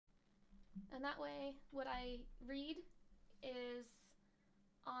And that way, what I read is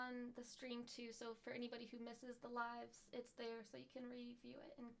on the stream too. So for anybody who misses the lives, it's there so you can review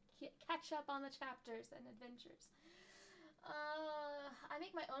it and catch up on the chapters and adventures. I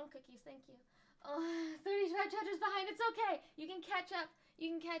make my own cookies. Thank you. 35 chapters behind. It's okay. You can catch up.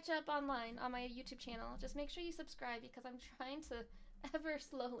 You can catch up online on my YouTube channel. Just make sure you subscribe because I'm trying to ever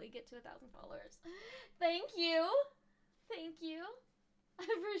slowly get to 1,000 followers. Thank you. Thank you. I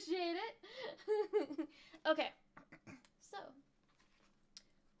appreciate it. Okay. So,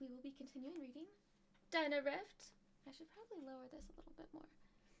 we will be continuing reading Dino Rift. I should probably lower this a little bit more.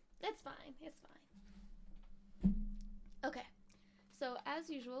 It's fine. It's fine. Okay. So, as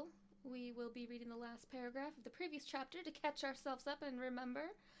usual, we will be reading the last paragraph of the previous chapter to catch ourselves up and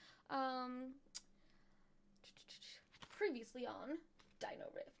remember. Previously on Dino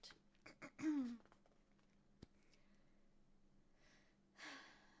Rift.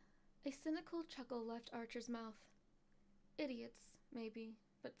 A cynical chuckle left Archer's mouth. Idiots, maybe,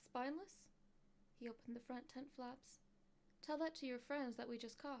 but spineless? He opened the front tent flaps. Tell that to your friends that we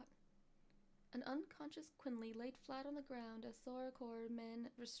just caught. An unconscious Quinley laid flat on the ground as Soracor men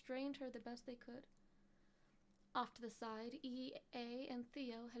restrained her the best they could. Off to the side, EA and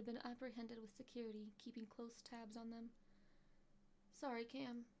Theo had been apprehended with security, keeping close tabs on them. Sorry,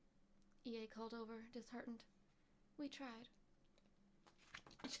 Cam. EA called over, disheartened. We tried.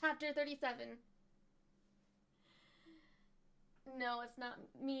 Chapter 37. No, it's not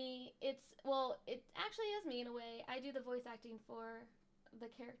me. Well, it actually is me in a way. I do the voice acting for the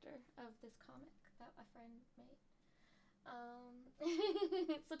character of this comic that a friend made.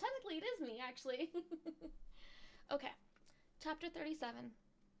 So technically it is me, actually. Okay. Chapter 37.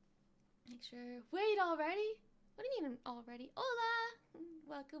 Make sure. Wait, already? What do you mean already? Hola!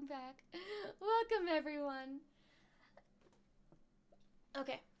 Welcome back. Welcome, everyone.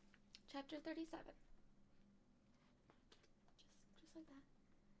 Okay. Chapter 37. Just like that.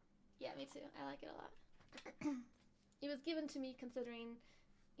 Yeah, me too. I like it a lot. It was given to me considering,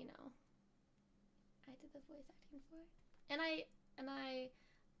 you know, I did the voice acting for it. And I,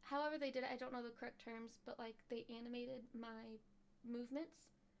 however they did it, I don't know the correct terms, but like they animated my movements.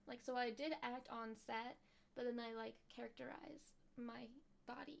 Like, so I did act on set, but then I like characterize my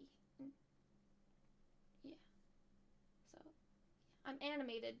body. Yeah. So, yeah. I'm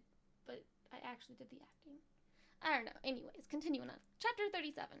animated, but I actually did the acting. I don't know. Anyways, continuing on. Chapter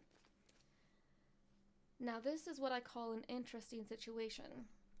 37. Now this is what I call an interesting situation,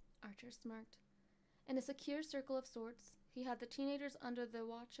 Archer smirked. In a secure circle of sorts, he had the teenagers under the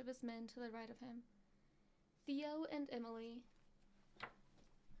watch of his men to the right of him. Theo and Emily...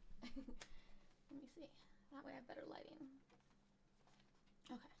 Let me see. That way I have better lighting.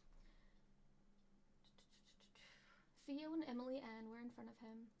 Okay. Theo and Emily Ann were in front of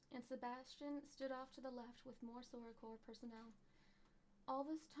him, and Sebastian stood off to the left with more Soracor personnel. All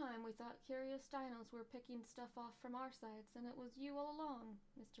this time we thought curious dinos were picking stuff off from our sides, and it was you all along,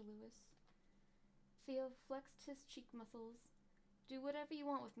 Mr. Lewis. Theo flexed his cheek muscles. Do whatever you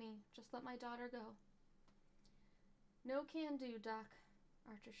want with me, just let my daughter go. No can do, Doc.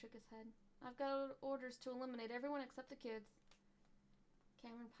 Archer shook his head. I've got orders to eliminate everyone except the kids.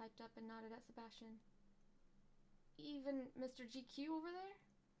 Cameron piped up and nodded at Sebastian. Even Mr. GQ over there?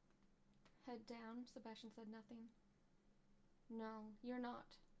 Head down, Sebastian said nothing. No, you're not,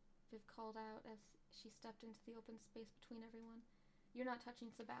 Viv called out as she stepped into the open space between everyone. You're not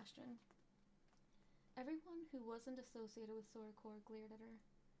touching Sebastian. Everyone who wasn't associated with Soracor glared at her.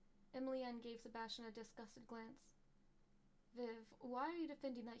 Emily Ann gave Sebastian a disgusted glance. Viv, why are you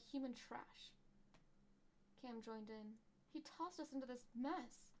defending that human trash? Cam joined in. He tossed us into this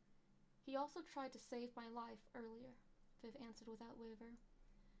mess. He also tried to save my life earlier, Viv answered without waver.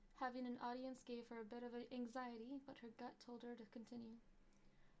 Having an audience gave her a bit of anxiety, but her gut told her to continue.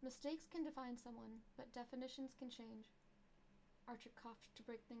 Mistakes can define someone, but definitions can change. Archer coughed to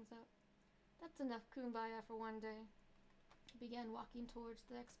break things up. That's enough kumbaya for one day. He began walking towards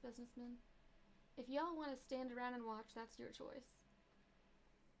the ex-businessman. If y'all want to stand around and watch, that's your choice.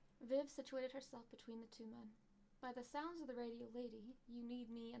 Viv situated herself between the two men. By the sounds of the radio lady, you need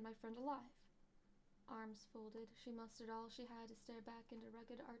me and my friend alive. Arms folded, she mustered all she had to stare back into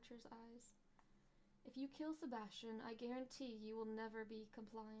rugged Archer's eyes. If you kill Sebastian, I guarantee you will never be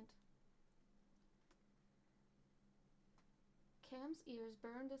compliant. Cam's ears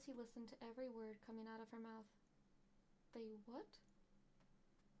burned as he listened to every word coming out of her mouth. They what?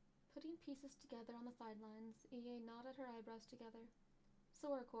 Putting pieces together on the sidelines, EA nodded her eyebrows together.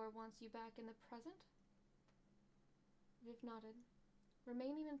 Soracor wants you back in the present? Viv nodded,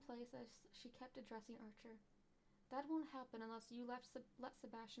 remaining in place as she kept addressing Archer. That won't happen unless you let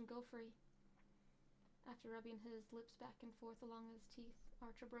Sebastian go free. After rubbing his lips back and forth along his teeth,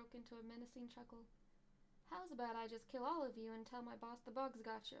 Archer broke into a menacing chuckle. How's about I just kill all of you and tell my boss the bugs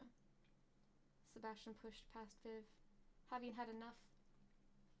got you? Sebastian pushed past Viv, having had enough.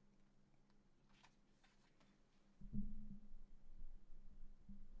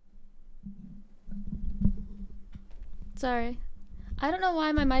 Sorry. I don't know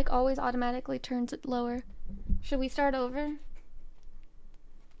why my mic always automatically turns it lower. Should we start over?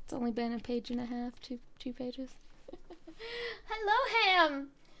 It's only been a page and a half, two pages. Hello, Ham!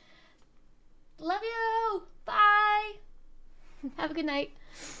 Love you! Bye! Have a good night.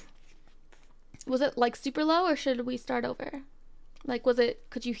 Was it like super low or should we start over? Like,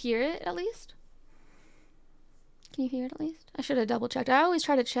 could you hear it at least? Can you hear it at least? I should have double checked. I always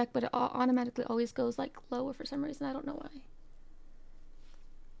try to check, but it automatically always goes like lower for some reason. I don't know why.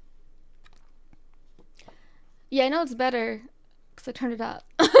 Yeah, I know it's better because I turned it up.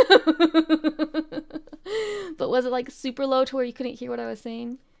 But was it like super low to where you couldn't hear what I was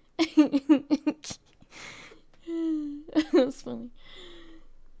saying? It was funny.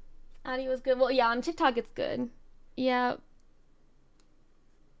 Audio was good. Well, yeah, on TikTok it's good. Yeah.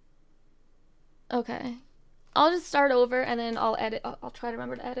 Okay. I'll just start over and then I'll edit. I'll try to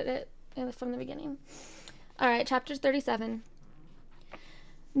remember to edit it from the beginning. Alright, chapter 37.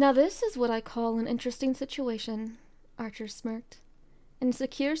 Now this is what I call an interesting situation, Archer smirked. In a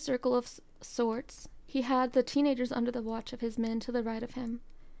secure circle of sorts, he had the teenagers under the watch of his men to the right of him.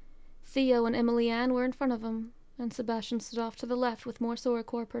 Theo and Emily Ann were in front of him, and Sebastian stood off to the left with more Sora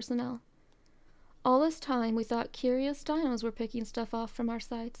Corps personnel. All this time we thought curious dinos were picking stuff off from our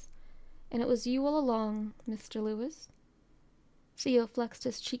sights, and it was you all along, Mr. Lewis. Theo flexed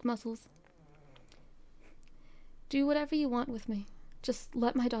his cheek muscles. Do whatever you want with me. Just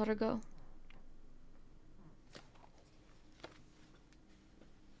let my daughter go.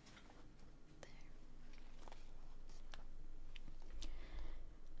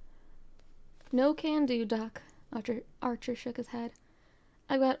 No can do, Doc. Archer shook his head.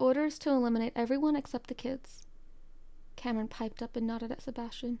 I got orders to eliminate everyone except the kids. Cameron piped up and nodded at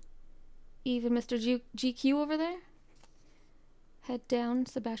Sebastian. Even Mr. GQ over there? Head down,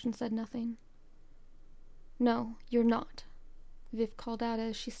 Sebastian said nothing. No, you're not, Viv called out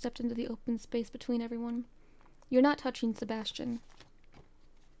as she stepped into the open space between everyone. You're not touching Sebastian.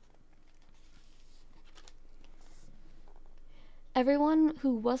 Everyone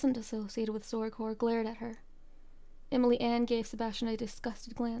who wasn't associated with Sora Corps glared at her. Emily Ann gave Sebastian a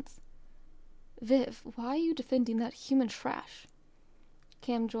disgusted glance. Viv, why are you defending that human trash?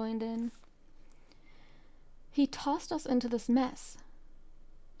 Cam joined in. He tossed us into this mess.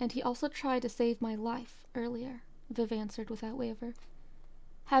 And he also tried to save my life earlier, Viv answered without waver.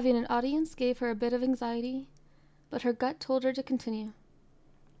 Having an audience gave her a bit of anxiety, but her gut told her to continue.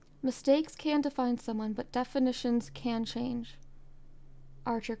 Mistakes can define someone, but definitions can change.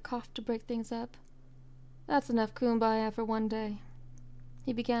 Archer coughed to break things up. That's enough kumbaya for one day.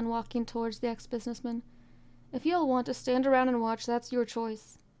 He began walking towards the ex-businessman. If you all want to stand around and watch, that's your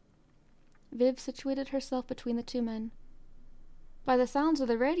choice. Viv situated herself between the two men. By the sounds of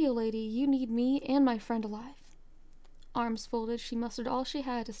the radio lady, you need me and my friend alive. Arms folded, she mustered all she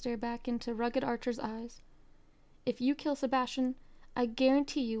had to stare back into rugged Archer's eyes. If you kill Sebastian, I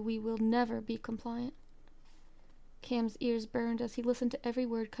guarantee you we will never be compliant. Cam's ears burned as he listened to every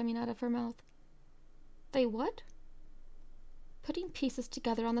word coming out of her mouth. They what? Putting pieces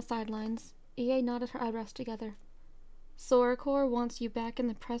together on the sidelines, EA nodded her eyebrows together. Sora Corps wants you back in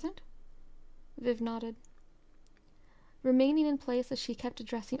the present? Viv nodded, remaining in place as she kept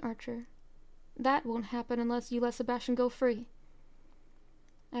addressing Archer. That won't happen unless you let Sebastian go free.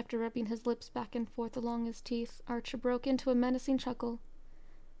 After rubbing his lips back and forth along his teeth, Archer broke into a menacing chuckle.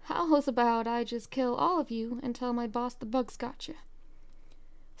 How's about I just kill all of you and tell my boss the bugs got you?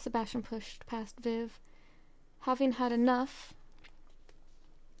 Sebastian pushed past Viv, having had enough.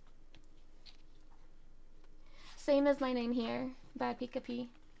 Same as my name here, Bad Pika-Pee.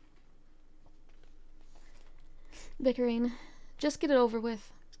 Bickering. Just get it over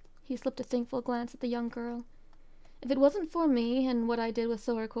with. He slipped a thankful glance at the young girl. If it wasn't for me and what I did with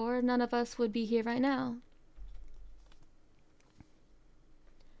Sora Corps, none of us would be here right now.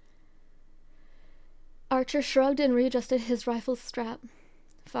 Archer shrugged and readjusted his rifle's strap.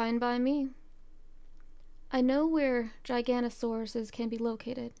 Fine by me. I know where Gigantosaurus can be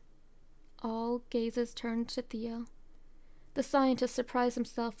located. All gazes turned to Theo. The scientist surprised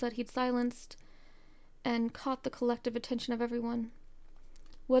himself that he'd silenced and caught the collective attention of everyone.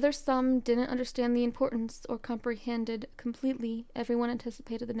 Whether some didn't understand the importance or comprehended completely, everyone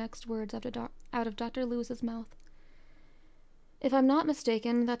anticipated the next words out of Dr. Lewis's mouth. If I'm not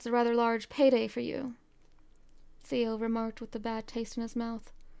mistaken, that's a rather large payday for you. Theo remarked with a bad taste in his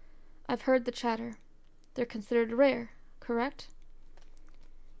mouth. "I've heard the chatter. They're considered rare, correct?"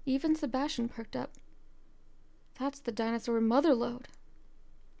 Even Sebastian perked up. "That's the dinosaur motherlode."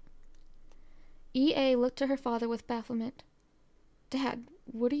 EA looked to her father with bafflement. "Dad,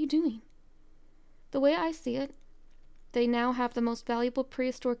 what are you doing?" "The way I see it, they now have the most valuable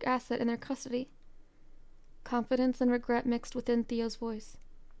prehistoric asset in their custody." Confidence and regret mixed within Theo's voice.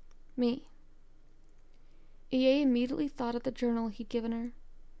 "Me." EA immediately thought of the journal he'd given her.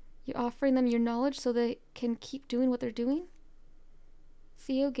 "You're offering them your knowledge so they can keep doing what they're doing?"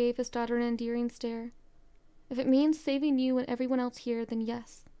 Theo gave his daughter an endearing stare. "If it means saving you and everyone else here, then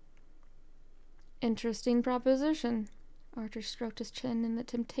yes." "Interesting proposition." Archer stroked his chin, and the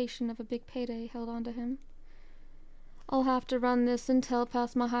temptation of a big payday held on to him. "I'll have to run this intel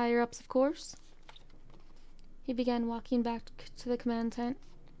past my higher-ups, of course." He began walking back to the command tent.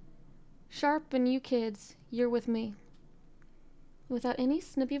 "Sharp and you kids, you're with me." Without any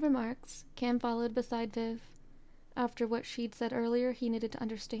snippy remarks, Cam followed beside Viv. After what she'd said earlier, he needed to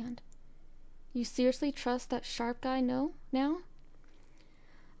understand. "You seriously trust that Sharp guy now?"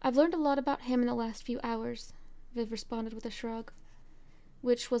 "I've learned a lot about him in the last few hours," Viv responded with a shrug,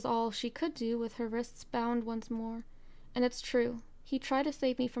 which was all she could do with her wrists bound once more. "And it's true. He tried to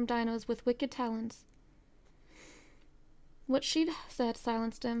save me from dinos with wicked talons." What she'd said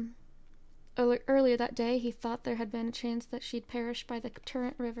silenced him. Earlier that day, he thought there had been a chance that she'd perish by the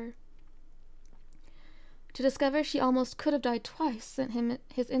torrent river. To discover she almost could have died twice sent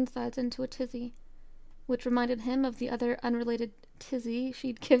his insides into a tizzy, which reminded him of the other unrelated tizzy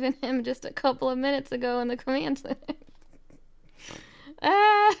she'd given him just a couple of minutes ago in the command center.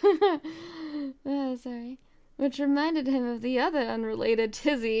 Sorry. Which reminded him of the other unrelated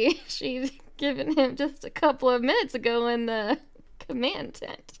tizzy she'd given him just a couple of minutes ago in the command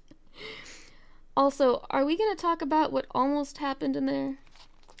tent. Also, are we going to talk about what almost happened in there?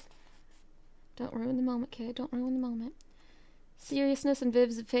 Don't ruin the moment, kid. Don't ruin the moment. Seriousness in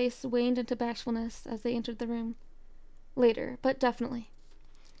Viv's face waned into bashfulness as they entered the room. Later, but definitely.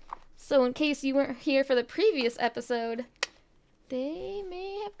 So in case you weren't here for the previous episode, they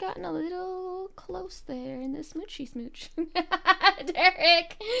may have gotten a little close there in the smoochy smooch.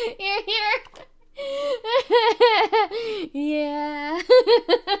 Derek, you're here. Yeah.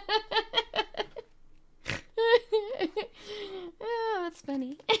 Oh, that's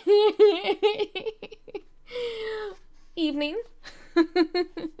funny. Evening.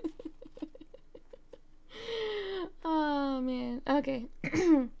 Oh, man. Okay.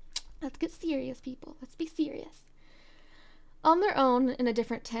 Let's get serious, people. Let's be serious. On their own, in a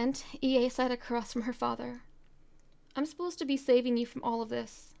different tent, EA sat across from her father. "I'm supposed to be saving you from all of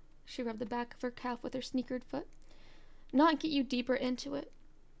this." She rubbed the back of her calf with her sneakered foot. "Not get you deeper into it."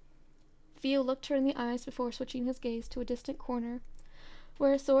 Theo looked her in the eyes before switching his gaze to a distant corner,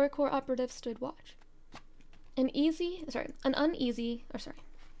 where a Soracor operative stood watch. His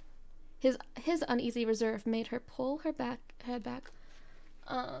uneasy reserve made her pull her head back.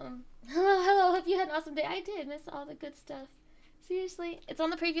 Hello, hope you had an awesome day. I did miss all the good stuff. Seriously, it's on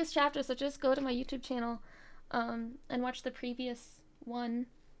the previous chapter, so just go to my YouTube channel, and watch the previous one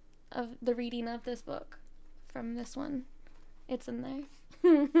of the reading of this book from this one. It's in there.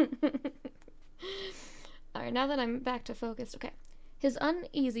 Alright, now that I'm back to focus, okay. His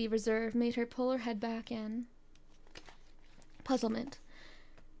uneasy reserve made her pull her head back in puzzlement.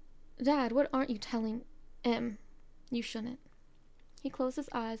 "Dad, what aren't you telling him? You shouldn't." He closed his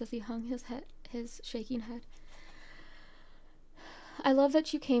eyes as he hung his shaking head. "I love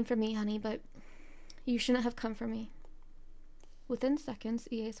that you came for me, honey, but you shouldn't have come for me." Within seconds,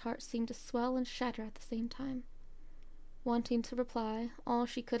 EA's heart seemed to swell and shatter at the same time. Wanting to reply, all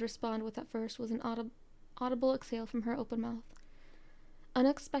she could respond with at first was an audible exhale from her open mouth.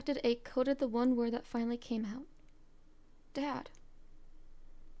 Unexpected ache coated the one word that finally came out. "Dad."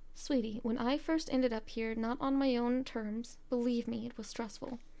 "Sweetie, when I first ended up here, not on my own terms, believe me, it was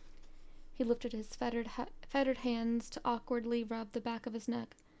stressful." He lifted his fettered hands to awkwardly rub the back of his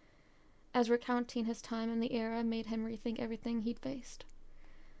neck, as recounting his time in the era made him rethink everything he'd faced.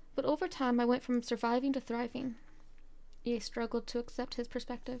 "But over time, I went from surviving to thriving." He struggled to accept his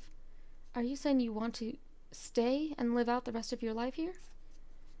perspective. "Are you saying you want to stay and live out the rest of your life here?"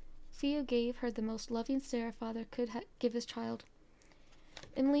 Theo gave her the most loving stare a father could give his child.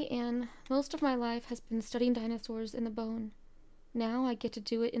 "Emily Ann, most of my life has been studying dinosaurs in the bone. Now I get to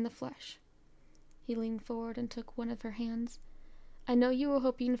do it in the flesh." He leaned forward and took one of her hands. "I know you were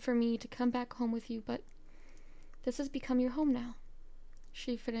hoping for me to come back home with you, but this has become your home now."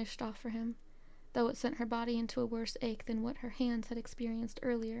 She finished off for him, though it sent her body into a worse ache than what her hands had experienced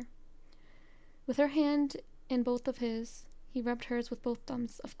earlier. With her hand in both of his. He rubbed hers with both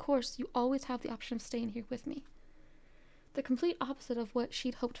thumbs. Of course, you always have the option of staying here with me. The complete opposite of what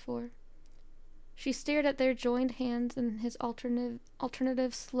she'd hoped for. She stared at their joined hands and his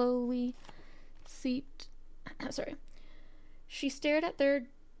alternative slowly seeped... She stared at their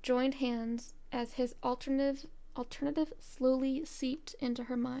joined hands as his alternative slowly seeped into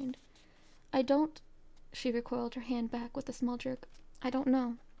her mind. I don't... She recoiled her hand back with a small jerk. I don't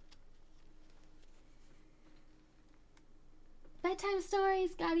know. Bedtime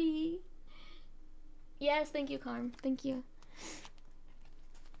stories, Gabby! Yes, thank you, Carm. Thank you.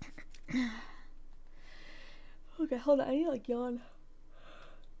 Okay, hold on. I need to yawn.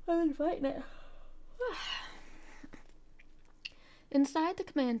 I've been fighting it. Inside the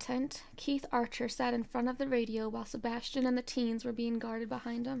command tent, Keith Archer sat in front of the radio while Sebastian and the teens were being guarded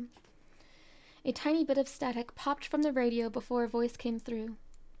behind him. A tiny bit of static popped from the radio before a voice came through.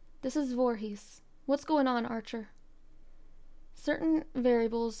 This is Voorhees. What's going on, Archer? Certain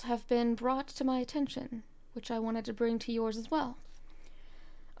variables have been brought to my attention, which I wanted to bring to yours as well.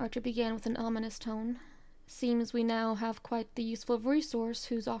 Archer began with an ominous tone. Seems we now have quite the useful resource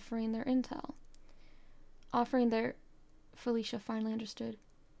who's offering their intel. Offering their... Felicia finally understood.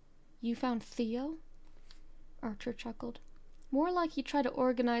 You found Theo? Archer chuckled. More like he tried to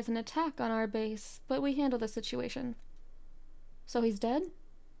organize an attack on our base, but we handled the situation. So he's dead?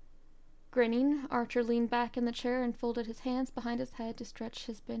 Grinning, Archer leaned back in the chair and folded his hands behind his head to stretch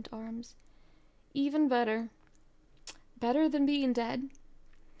his bent arms. Even better. Better than being dead.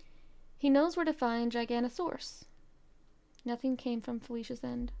 He knows where to find Giganosaurus. Nothing came from Felicia's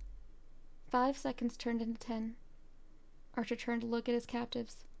end. 5 seconds turned into 10. Archer turned to look at his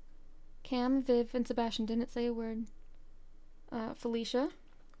captives. Cam, Viv, and Sebastian didn't say a word. Felicia?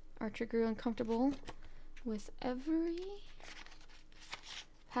 Archer grew uncomfortable with every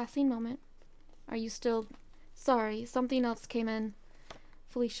passing moment. Are you still... Sorry, something else came in.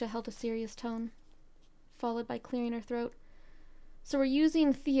 Felicia held a serious tone, followed by clearing her throat. So we're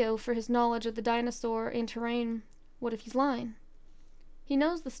using Theo for his knowledge of the dinosaur and terrain. What if he's lying? He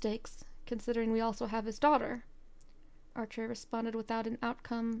knows the stakes, considering we also have his daughter. Archer responded without an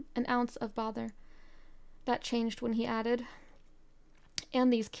ounce of bother. That changed when he added,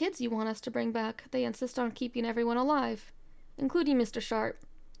 and these kids you want us to bring back, they insist on keeping everyone alive, including Mr. Sharp,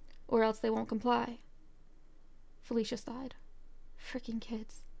 or else they won't comply. Felicia sighed. Frickin'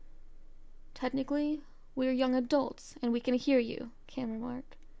 kids. Technically, we're young adults, and we can hear you, Cam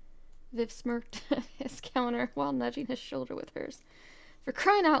remarked. Viv smirked at his counter while nudging his shoulder with hers. For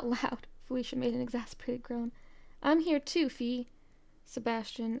crying out loud, Felicia made an exasperated groan. I'm here too, Fee,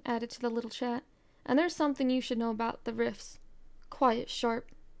 Sebastian added to the little chat. And there's something you should know about the rifts. Quiet,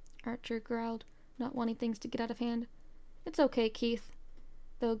 Sharp, Archer growled, not wanting things to get out of hand. It's okay, Keith.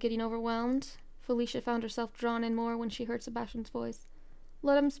 Though getting overwhelmed, Felicia found herself drawn in more when she heard Sebastian's voice.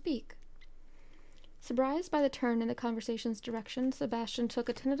 Let him speak. Surprised by the turn in the conversation's direction, Sebastian took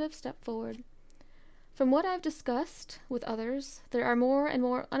a tentative step forward. From what I've discussed with others, there are more and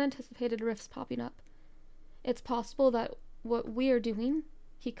more unanticipated rifts popping up. It's possible that what we're doing...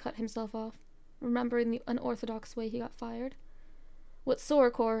 He cut himself off, remembering the unorthodox way he got fired. What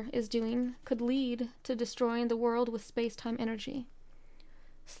Soracor is doing could lead to destroying the world with space-time energy.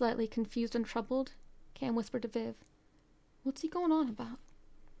 Slightly confused and troubled, Cam whispered to Viv. What's he going on about?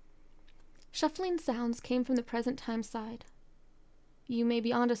 Shuffling sounds came from the present-time side. You may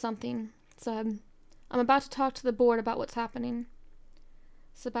be onto something, Seb. I'm about to talk to the board about what's happening.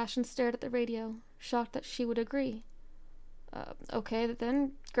 Sebastian stared at the radio, shocked that she would agree. Okay,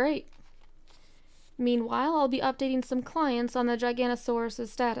 then, great. Meanwhile, I'll be updating some clients on the Giganosaurus'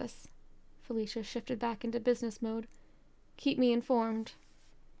 status. Felicia shifted back into business mode. Keep me informed.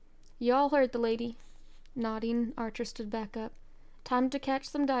 You all heard the lady. Nodding, Archer stood back up. Time to catch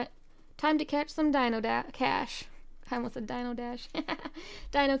some cash. I almost said Dino Dash.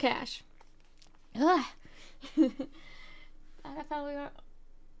 Dino Cash. Ugh. I thought we were...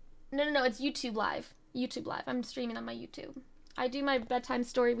 No, it's YouTube Live. YouTube Live. I'm streaming on my YouTube. I do my bedtime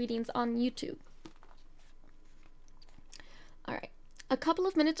story readings on YouTube. Alright. A couple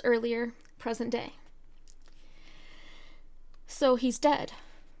of minutes earlier, present day. So he's dead.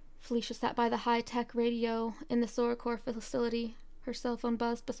 Felicia sat by the high-tech radio in the Soracor facility. Her cell phone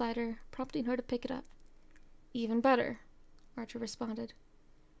buzzed beside her, prompting her to pick it up. Even better, Archer responded.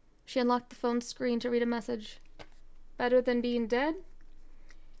 She unlocked the phone screen to read a message. Better than being dead?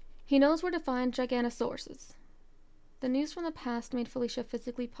 He knows where to find Giganosauruses. The news from the past made Felicia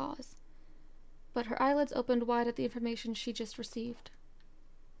physically pause, but her eyelids opened wide at the information she just received.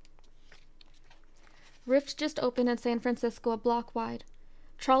 Rift just opened in San Francisco a block wide.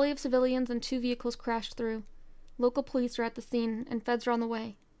 Trolley of civilians and 2 vehicles crashed through. Local police are at the scene, and feds are on the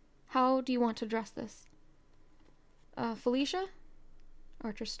way. How do you want to address this? Felicia?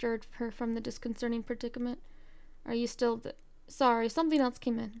 Archer stirred her from the disconcerting predicament. Are you still Sorry, something else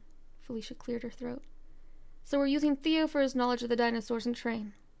came in. Felicia cleared her throat. So we're using Theo for his knowledge of the dinosaurs and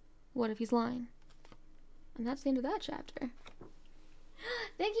train. What if he's lying? And that's the end of that chapter.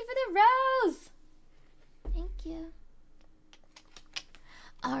 Thank you for the rose! Thank you.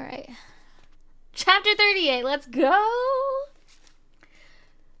 Alright. Chapter 38, let's go!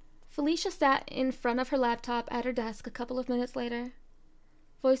 Felicia sat in front of her laptop at her desk a couple of minutes later.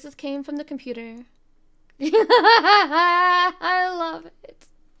 Voices came from the computer. I love it.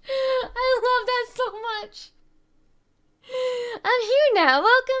 I love that so much. I'm here now.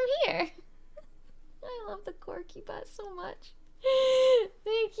 Welcome here. I love the Corky bus so much.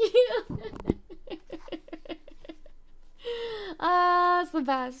 Thank you. Ah, it's the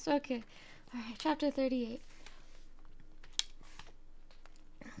best. Okay. All right, chapter 38.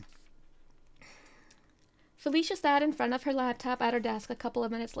 Felicia sat in front of her laptop at her desk a couple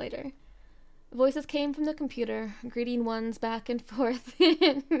of minutes later. Voices came from the computer, greeting ones back and forth.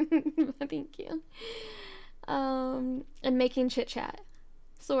 Thank you. And making chit-chat.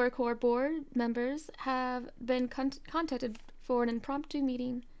 SoraCore board members have been contacted for an impromptu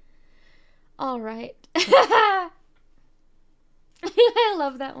meeting. All right. I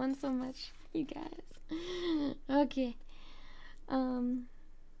love that one so much, you guys. Okay.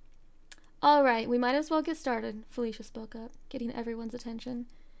 All right, we might as well get started, Felicia spoke up, getting everyone's attention.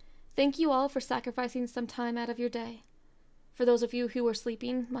 Thank you all for sacrificing some time out of your day. For those of you who were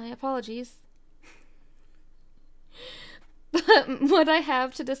sleeping, my apologies. But what I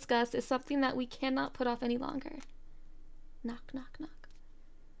have to discuss is something that we cannot put off any longer. Knock, knock, knock.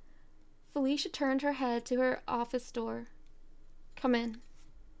 Felicia turned her head to her office door. Come in.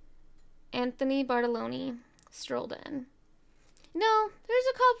 Anthony Bartoloni strolled in. No, there's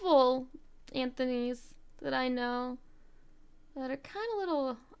a couple Anthonys that I know that are kind of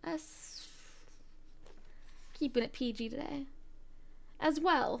little keeping it PG today. As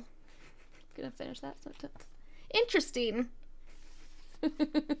well. Gonna finish that sentence. Interesting.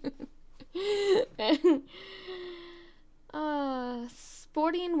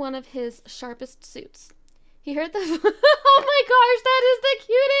 Sporting one of his sharpest suits. He heard the oh my gosh, that is the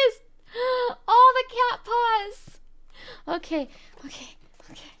cutest! All the cat paws! Okay. Oh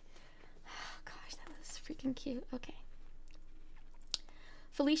gosh, that was freaking cute. Okay.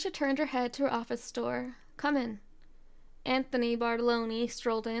 Felicia turned her head to her office door. Come in. Anthony Bartoloni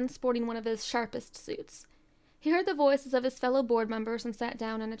strolled in, sporting one of his sharpest suits. He heard the voices of his fellow board members and sat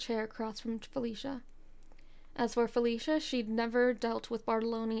down in a chair across from Felicia. As for Felicia, she'd never dealt with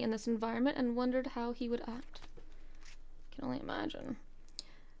Bartoloni in this environment and wondered how he would act. Can only imagine.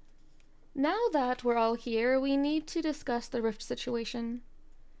 Now that we're all here, we need to discuss the Rift situation.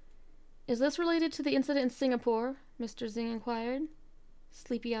 Is this related to the incident in Singapore? Mr. Zing inquired,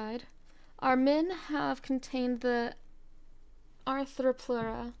 sleepy-eyed. Our men have contained the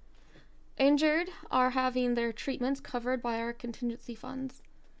Arthropleura. Injured are having their treatments covered by our contingency funds.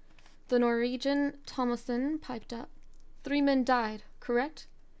 The Norwegian Thomason piped up. 3 men died, correct?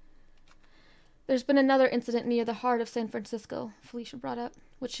 There's been another incident near the heart of San Francisco, Felicia brought up,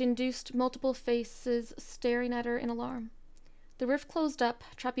 which induced multiple faces staring at her in alarm. The rift closed up,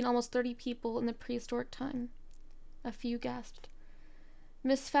 trapping almost 30 people in the prehistoric time. A few gasped.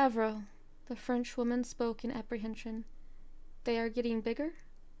 Miss Favreau, the French woman spoke in apprehension. They are getting bigger?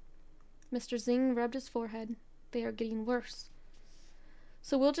 Mr. Zing rubbed his forehead. They are getting worse.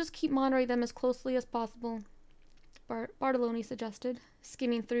 So we'll just keep monitoring them as closely as possible, Bartoloni suggested,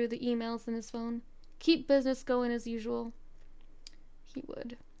 skimming through the emails in his phone. Keep business going as usual. He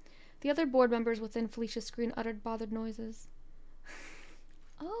would. The other board members within Felicia's screen uttered bothered noises.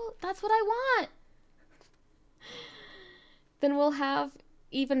 Oh, that's what I want! Then we'll have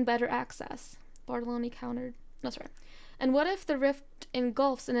even better access, Bartoloni countered. No, sorry. And what if the rift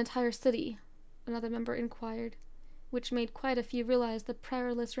engulfs an entire city? Another member inquired, which made quite a few realize the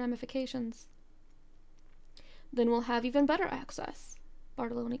perilous ramifications. Then we'll have even better access,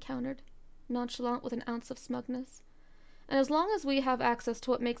 Bartoloni countered, nonchalant with an ounce of smugness. And as long as we have access to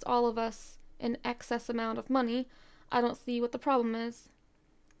what makes all of us an excess amount of money, I don't see what the problem is.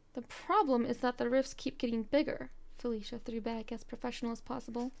 The problem is that the rifts keep getting bigger, Felicia threw back as professional as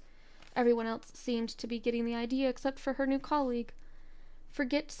possible. Everyone else seemed to be getting the idea except for her new colleague.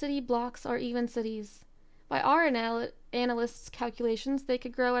 Forget city blocks or even cities. By our analysts' calculations, they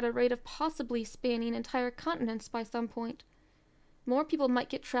could grow at a rate of possibly spanning entire continents by some point. More people might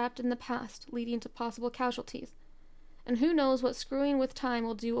get trapped in the past, leading to possible casualties. And who knows what screwing with time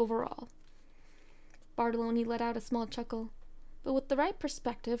will do overall. Bartolone let out a small chuckle. But with the right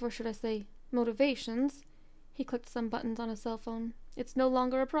perspective, or should I say, motivations, he clicked some buttons on his cell phone. It's no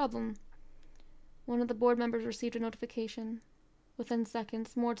longer a problem. One of the board members received a notification. Within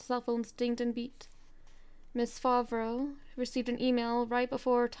seconds, more cell phones dinged and beeped. Miss Favreau received an email right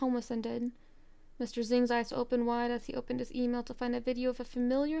before Thomason did. Mr. Zing's eyes opened wide as he opened his email to find a video of a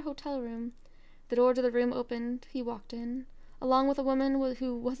familiar hotel room. The door to the room opened. He walked in, along with a woman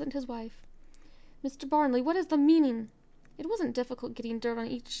who wasn't his wife. Mr. Barnley, what is the meaning? It wasn't difficult getting dirt on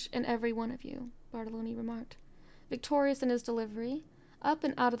each and every one of you, Bartolone remarked. Victorious in his delivery, up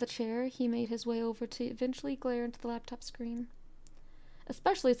and out of the chair, he made his way over to eventually glare into the laptop screen.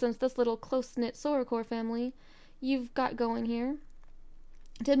 Especially since this little close-knit Sorokor family you've got going here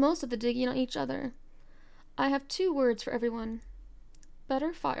did most of the digging on each other. I have 2 words for everyone.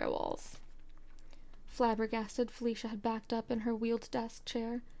 Better firewalls. Flabbergasted, Felicia had backed up in her wheeled desk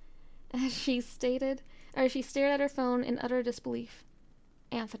chair as she stared at her phone in utter disbelief.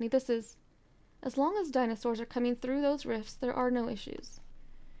 Anthony, this is... As long as dinosaurs are coming through those rifts, there are no issues.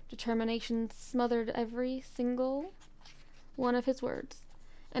 Determination smothered every single one of his words.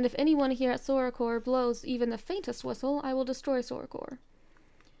 And if anyone here at Sorokor blows even the faintest whistle, I will destroy Sorokor.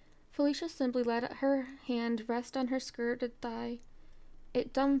 Felicia simply let her hand rest on her skirted thigh.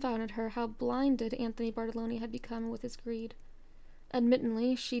 It dumbfounded her how blinded Anthony Bartolone had become with his greed.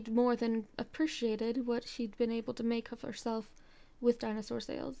 Admittedly, she'd more than appreciated what she'd been able to make of herself with dinosaur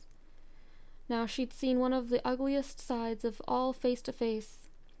sales. Now she'd seen one of the ugliest sides of all face-to-face.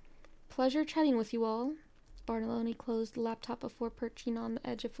 Pleasure chatting with you all. Bartolone closed the laptop before perching on the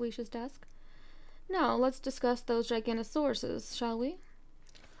edge of Felicia's desk. Now, let's discuss those Gigantosaurus, shall we?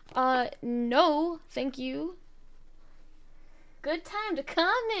 No, thank you. Good time to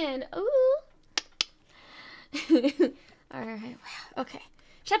come in. Ooh. Alright, okay.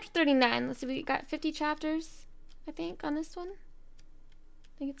 Chapter 39. Let's see, we got 50 chapters, I think, on this one.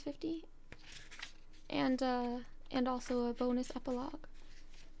 I think it's 50. And also a bonus epilogue.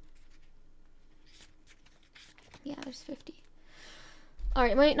 Yeah, there's 50.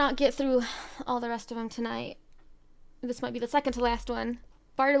 Alright, might not get through all the rest of them tonight. This might be the second to last one.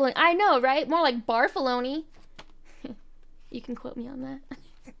 Bartolone. I know, right? More like Bartolone. You can quote me on that.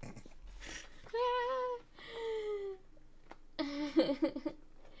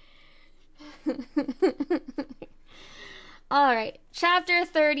 Alright, chapter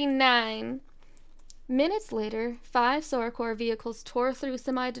 39. Minutes later, 5 Sorokor vehicles tore through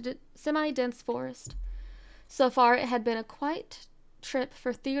semi-dense forest. So far, it had been a quiet trip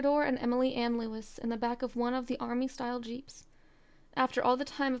for Theodore and Emily Ann Lewis in the back of one of the Army-style jeeps. After all the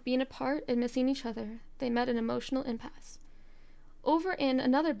time of being apart and missing each other, they met an emotional impasse. Over in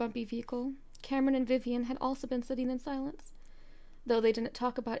another bumpy vehicle, Cameron and Vivian had also been sitting in silence. Though they didn't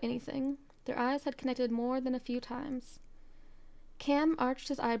talk about anything, their eyes had connected more than a few times. Cam arched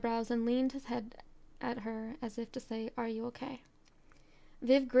his eyebrows and leaned his head at her as if to say, "Are you okay?"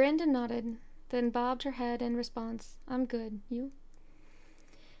 Viv grinned and nodded, then bobbed her head in response, "I'm good. You?"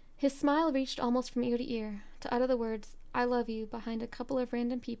 His smile reached almost from ear to ear. To utter the words, "I love you," behind a couple of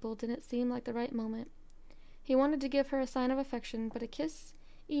random people didn't seem like the right moment. He wanted to give her a sign of affection, but a kiss,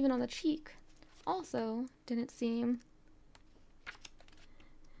 even on the cheek, also didn't seem...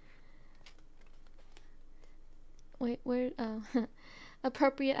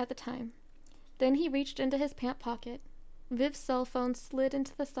 appropriate at the time. Then he reached into his pant pocket. Viv's cell phone slid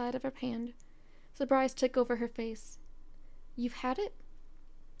into the side of her hand. Surprise took over her face. "You've had it?"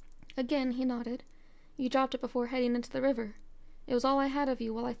 Again, he nodded. "You dropped it before heading into the river. It was all I had of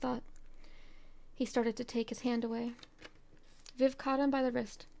you while I thought." He started to take his hand away. Viv caught him by the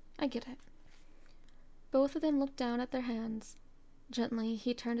wrist. "I get it." Both of them looked down at their hands. Gently,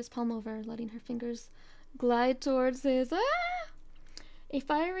 he turned his palm over, letting her fingers glide towards his. Ah! A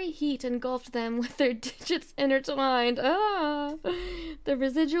fiery heat engulfed them with their digits intertwined. Ah! The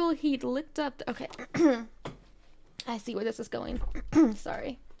residual heat licked up. Okay. I see where this is going.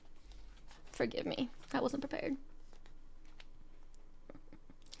 Sorry. Forgive me. I wasn't prepared.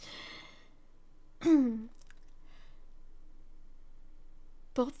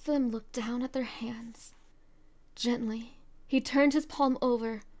 Both of them looked down at their hands. Gently, he turned his palm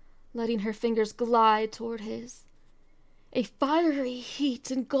over, letting her fingers glide toward his. A fiery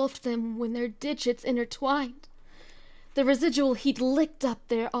heat engulfed them when their digits intertwined. The residual heat licked up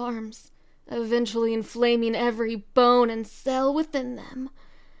their arms, eventually inflaming every bone and cell within them.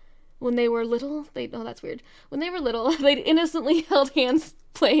 When they were little, that's weird. When they were little, they'd innocently held hands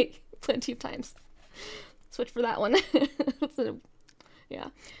plenty of times. Switch for that one. Yeah.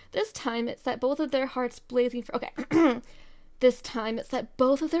 This time, it set both of their hearts blazing for... Okay. This time it set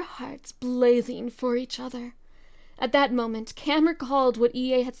both of their hearts blazing for each other. At that moment, Cam recalled what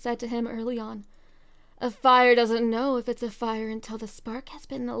EA had said to him early on. A fire doesn't know if it's a fire until the spark has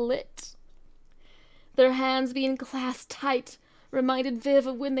been lit. Their hands being clasped tight reminded Viv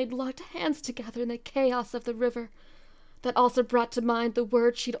of when they'd locked hands together in the chaos of the river. That also brought to mind the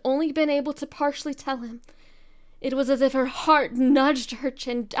words she'd only been able to partially tell him. It was as if her heart nudged her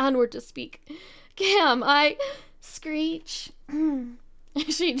chin downward to speak. Cam, Screech.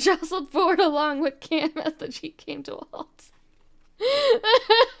 She jostled forward along with Cam as the jeep came to a halt.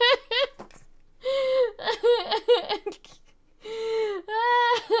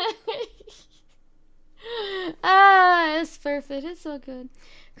 It's perfect. It's so good.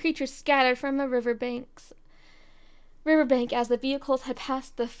 Creatures scattered from a riverbank as the vehicles had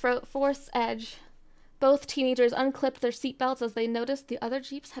passed the forest's edge. Both teenagers unclipped their seatbelts as they noticed the other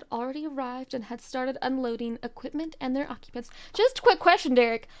jeeps had already arrived and had started unloading equipment and their occupants. Just a quick question,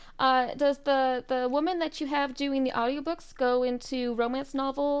 Derek. Does the woman that you have doing the audiobooks go into romance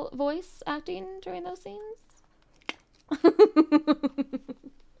novel voice acting during those scenes?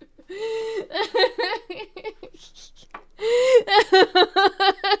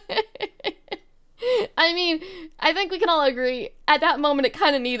 I mean, I think we can all agree, at that moment it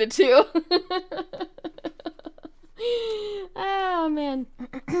kind of needed to. Oh, man.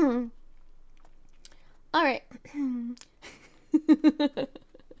 Alright.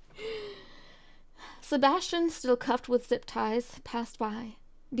 Sebastian, still cuffed with zip ties, passed by,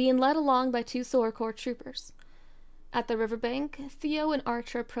 being led along by 2 Sword Corps troopers. At the riverbank, Theo and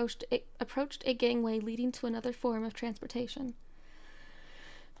Archer approached a gangway leading to another form of transportation.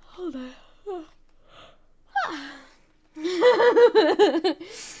 Hold on.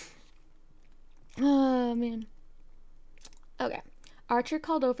 Oh, man. Okay. Archer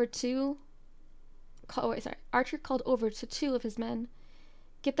called over to 2 of his men.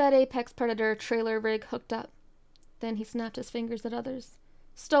 Get that Apex Predator trailer rig hooked up. Then he snapped his fingers at others.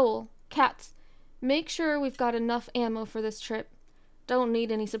 Stowell, Cats, make sure we've got enough ammo for this trip. Don't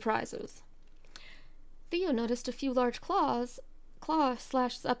need any surprises. Theo noticed a few large claw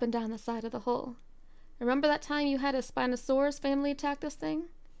slashes up and down the side of the hull. Remember that time you had a Spinosaurus family attack this thing?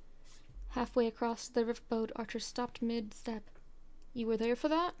 Halfway across the riverboat, Archer stopped mid-step. You were there for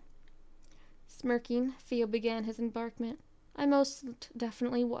that? Smirking, Theo began his embarkment. I most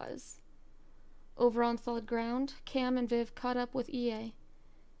definitely was. Over on solid ground, Cam and Viv caught up with EA.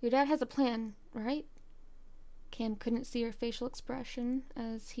 Your dad has a plan, right? Cam couldn't see her facial expression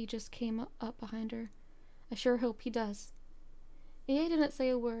as he just came up behind her. I sure hope he does. EA didn't say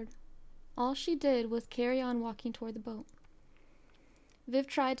a word. All she did was carry on walking toward the boat. Viv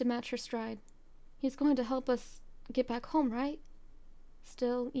tried to match her stride. He's going to help us get back home, right?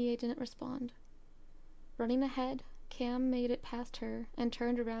 Still, EA didn't respond. Running ahead, Cam made it past her and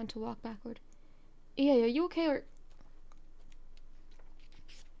turned around to walk backward. EA, are you okay or...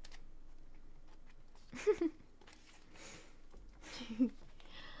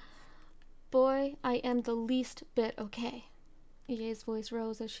 Boy, I am the least bit okay. EA's voice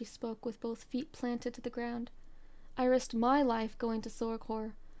rose as she spoke with both feet planted to the ground. I risked my life going to Sword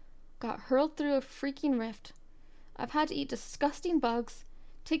Corps. Got hurled through a freaking rift. I've had to eat disgusting bugs,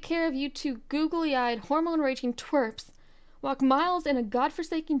 take care of you 2 googly-eyed, hormone-raging twerps, walk miles in a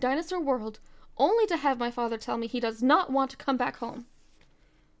godforsaken dinosaur world, only to have my father tell me he does not want to come back home.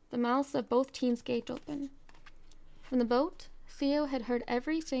 The mouths of both teens gaped open. From the boat, Theo had heard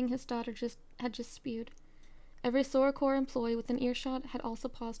everything his daughter had just spewed. Every Sword Corps employee within earshot had also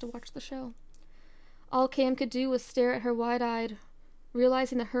paused to watch the show. All Cam could do was stare at her wide-eyed,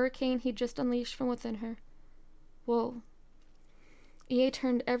 realizing the hurricane he'd just unleashed from within her. Whoa. EA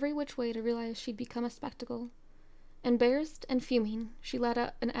turned every which way to realize she'd become a spectacle. Embarrassed and fuming, she let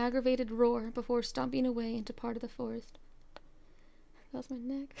out an aggravated roar before stomping away into part of the forest. That was my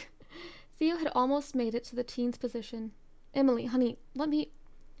neck. Theo had almost made it to the teen's position. Emily, honey, let me...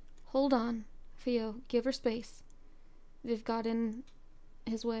 Hold on. Theo, give her space. Viv got in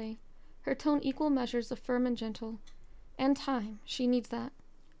his way. Her tone equal measures of firm and gentle. And time. She needs that.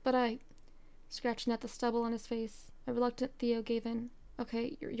 But I... Scratching at the stubble on his face, a reluctant Theo gave in.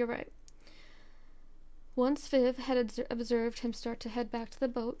 Okay, you're right. Once Viv had observed him start to head back to the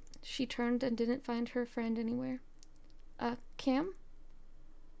boat, she turned and didn't find her friend anywhere. Cam?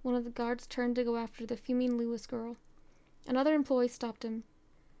 One of the guards turned to go after the fuming Lewis girl. Another employee stopped him.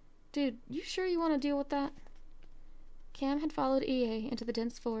 Dude, you sure you want to deal with that? Cam had followed EA into the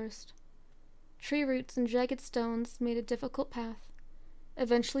dense forest. Tree roots and jagged stones made a difficult path.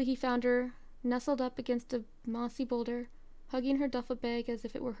 Eventually he found her, nestled up against a mossy boulder, hugging her duffel bag as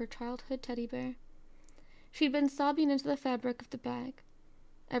if it were her childhood teddy bear. She'd been sobbing into the fabric of the bag.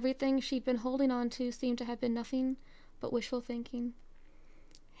 Everything she'd been holding on to seemed to have been nothing but wishful thinking.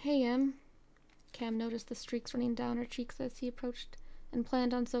 "Hey, Em." Cam noticed the streaks running down her cheeks as he approached and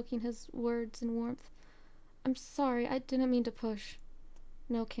planned on soaking his words in warmth. "I'm sorry, I didn't mean to push."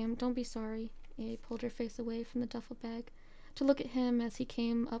 "No, Cam, don't be sorry." A pulled her face away from the duffel bag to look at him as he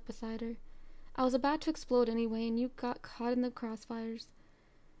came up beside her. "I was about to explode anyway, and you got caught in the crossfires."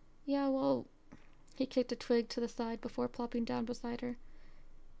 "Yeah, well..." He kicked a twig to the side before plopping down beside her.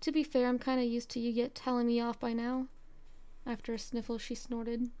 "To be fair, I'm kinda used to you telling me off by now." After a sniffle, she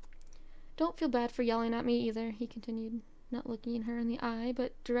snorted. "Don't feel bad for yelling at me either," he continued, not looking her in the eye,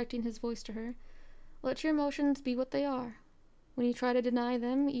 but directing his voice to her. "Let your emotions be what they are. When you try to deny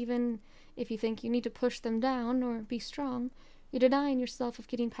them, even if you think you need to push them down or be strong, you're denying yourself of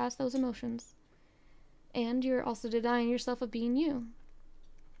getting past those emotions. And you're also denying yourself of being you."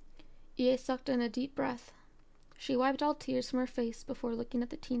 EA sucked in a deep breath. She wiped all tears from her face before looking at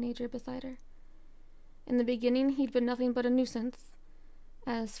the teenager beside her. In the beginning, he'd been nothing but a nuisance.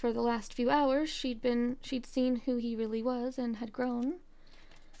 As for the last few hours, she'd seen who he really was and had grown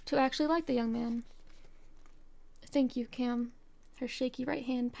to actually like the young man. "Thank you, Cam." Her shaky right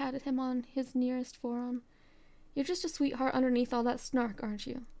hand patted him on his nearest forearm. "You're just a sweetheart underneath all that snark, aren't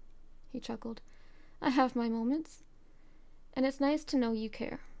you?" He chuckled. "I have my moments. And it's nice to know you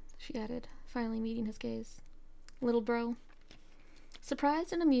care," she added, finally meeting his gaze. "Little bro."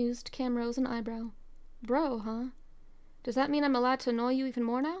 Surprised and amused, Cam rose an eyebrow. "Bro, huh? Does that mean I'm allowed to annoy you even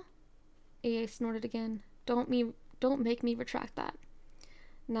more now?" EA snorted again. Don't make me retract that."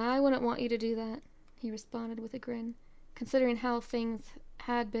 "Nah, I wouldn't want you to do that," he responded with a grin. Considering how things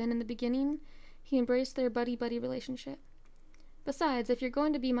had been in the beginning, he embraced their buddy-buddy relationship. "Besides, if you're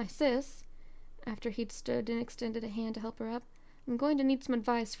going to be my sis," after he'd stood and extended a hand to help her up, "I'm going to need some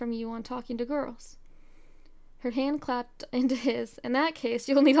advice from you on talking to girls." Her hand clapped into his. "In that case,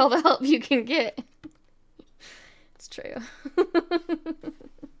 you'll need all the help you can get." It's true.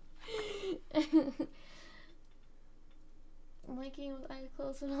 Liking with eyes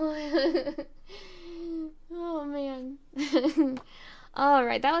closed and all. Oh, man.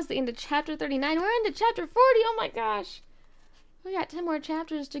 Alright, that was the end of chapter 39. We're into chapter 40. Oh, my gosh. We got 10 more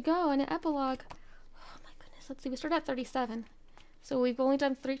chapters to go and an epilogue. Oh, my goodness. Let's see. We started at 37. So we've only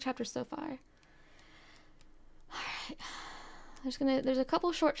done 3 chapters so far. Alright. There's a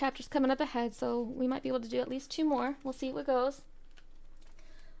couple short chapters coming up ahead, so we might be able to do at least 2 more. We'll see what goes.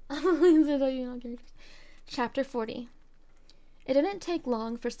 Chapter 40. It didn't take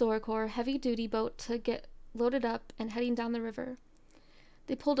long for Soracor's heavy-duty boat to get loaded up and heading down the river.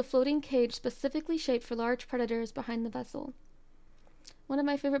 They pulled a floating cage specifically shaped for large predators behind the vessel. One of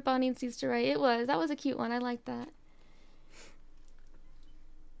my favorite bondings used to write. It was. That was a cute one. I liked that.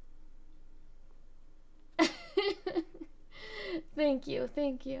 Thank you.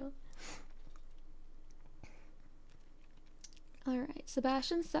 Thank you. Alright.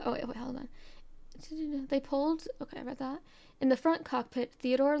 Sebastian said... Oh, wait, hold on. They pulled... Okay, I read that. In the front cockpit,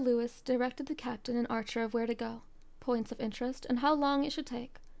 Theodore Lewis directed the captain and Archer of where to go, points of interest, and how long it should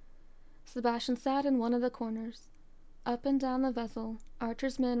take. Sebastian sat in one of the corners. Up and down the vessel,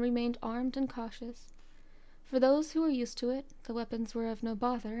 Archer's men remained armed and cautious. For those who were used to it, the weapons were of no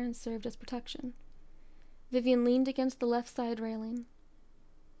bother and served as protection. Vivian leaned against the left side railing.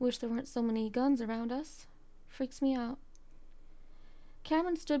 Wish there weren't so many guns around us. Freaks me out.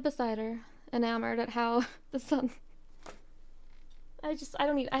 Cameron stood beside her, enamored at how the sun... I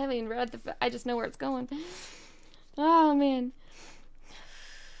haven't even read I just know where it's going. Oh, man.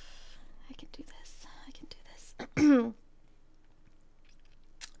 I can do this.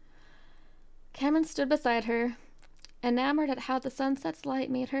 Cameron stood beside her, enamored at how the sunset's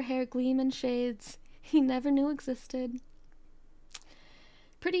light made her hair gleam in shades he never knew existed.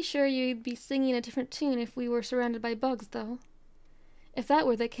 Pretty sure you'd be singing a different tune if we were surrounded by bugs, though. If that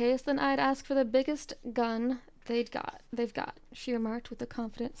were the case, then I'd ask for the biggest gun they've got, she remarked with a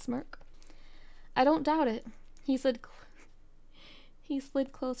confident smirk. I don't doubt it. He slid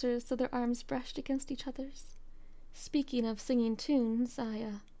closer so their arms brushed against each other's. Speaking of singing tunes,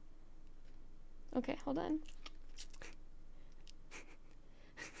 Okay, hold on.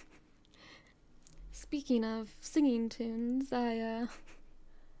 Speaking of singing tunes, I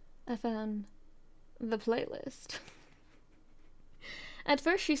found the playlist. At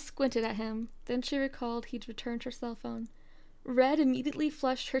first she squinted at him, then she recalled he'd returned her cell phone. Red immediately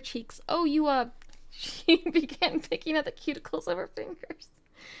flushed her cheeks. Oh, she began picking at the cuticles of her fingers.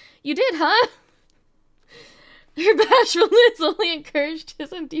 You did, huh? Her bashfulness only encouraged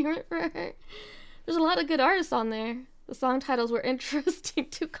his endearment for her. There's a lot of good artists on there. The song titles were interesting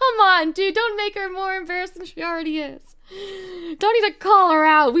too. Come on, dude, don't make her more embarrassed than she already is. Don't need to call her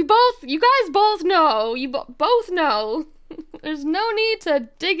out. You guys both know. You both know. There's no need to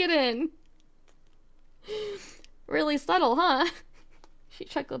dig it in. Really subtle, huh? She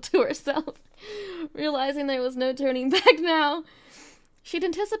chuckled to herself, realizing there was no turning back now. She'd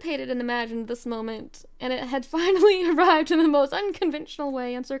anticipated and imagined this moment, and it had finally arrived in the most unconventional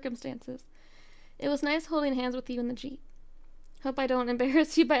way and circumstances. It was nice holding hands with you in the Jeep. Hope I don't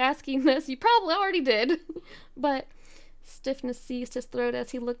embarrass you by asking this. You probably already did. But stiffness seized his throat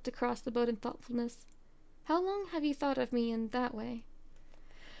as he looked across the boat in thoughtfulness. How long have you thought of me in that way?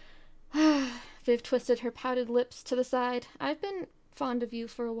 Viv twisted her pouted lips to the side. I've been fond of you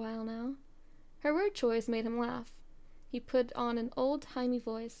for a while now. Her word choice made him laugh. He put on an old-timey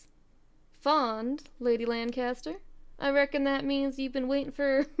voice. Fond, Lady Lancaster? I reckon that means you've been waiting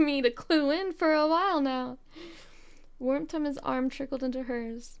for me to clue in for a while now. Warmth from his arm trickled into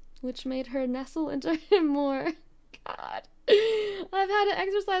hers, which made her nestle into him more. God, I've had to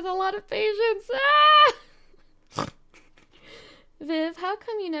exercise a lot of patience. Ah! Viv, how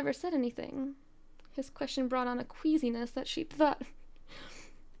come you never said anything? His question brought on a queasiness that she thought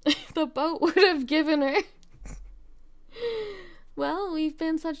the boat would have given her. Well, we've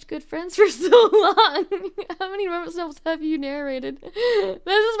been such good friends for so long. How many romance novels have you narrated? This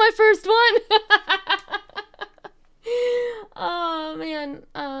is my first one. Oh, man.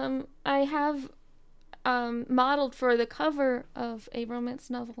 I have modeled for the cover of a romance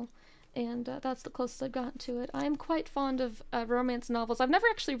novel, and that's the closest I've gotten to it. I am quite fond of romance novels. I've never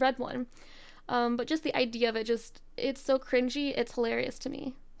actually read one, but just the idea of it, it's so cringy, it's hilarious to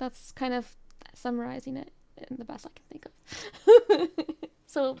me. That's kind of summarizing it in the best I can think of.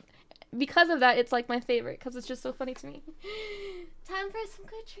 So, because of that, it's like my favorite, because it's just so funny to me. Time for some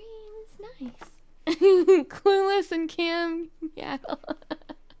good dreams. Nice. Clueless and Cam. Yeah.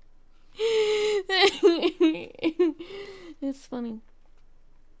 It's funny.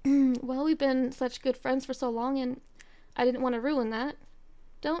 Well, we've been such good friends for so long, and I didn't want to ruin that.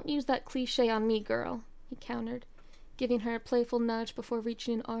 Don't use that cliche on me, girl, he countered, giving her a playful nudge before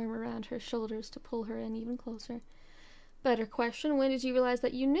reaching an arm around her shoulders to pull her in even closer. Better question, when did you realize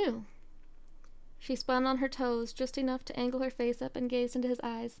that you knew? She spun on her toes, just enough to angle her face up and gazed into his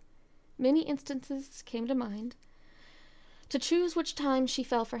eyes. Many instances came to mind. To choose which time she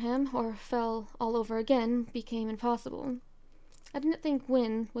fell for him, or fell all over again, became impossible. I didn't think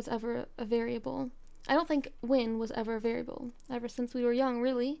when was ever a variable. I don't think when was ever a variable. Ever since we were young,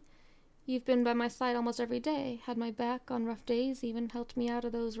 really. You've been by my side almost every day, had my back on rough days, even helped me out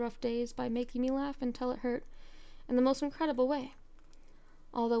of those rough days by making me laugh until it hurt in the most incredible way.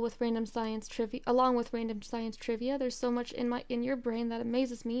 Along with random science trivia, there's so much in your brain that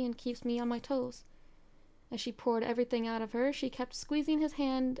amazes me and keeps me on my toes. As she poured everything out of her, she kept squeezing his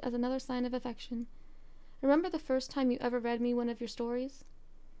hand as another sign of affection. Remember the first time you ever read me one of your stories?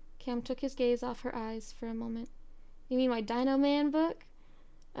 Cam took his gaze off her eyes for a moment. You mean my Dino Man book?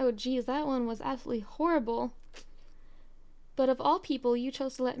 Oh, geez, that one was absolutely horrible. But of all people, you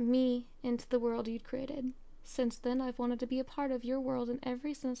chose to let me into the world you'd created. Since then, I've wanted to be a part of your world in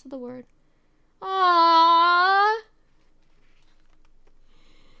every sense of the word. Aww!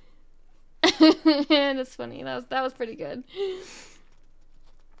 That's funny. That was pretty good.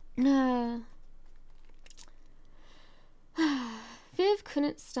 Viv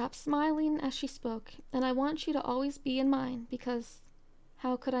couldn't stop smiling as she spoke, and I want you to always be in mind, because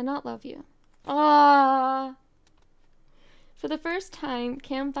how could I not love you? Ah! For the first time,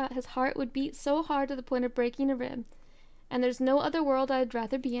 Cam thought his heart would beat so hard to the point of breaking a rib. And there's no other world I'd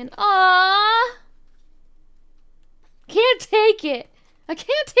rather be in. Ah! Can't take it! I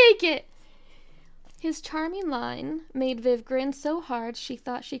can't take it! His charming line made Viv grin so hard she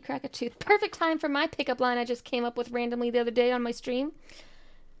thought she'd crack a tooth. Perfect time for my pickup line I just came up with randomly the other day on my stream.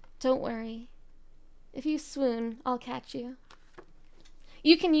 Don't worry. If you swoon, I'll catch you.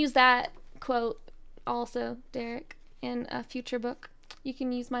 You can use that quote also, Derek, in a future book. You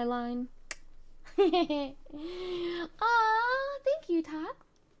can use my line. Aw, thank you, Todd.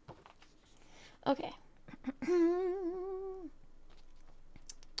 Okay.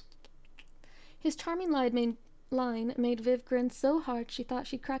 His charming line made Viv grin so hard she thought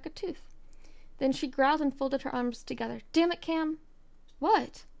she'd crack a tooth. Then she growled and folded her arms together. Damn it, Cam.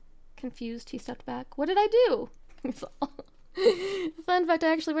 What? Confused, he stepped back. What did I do? Fun fact,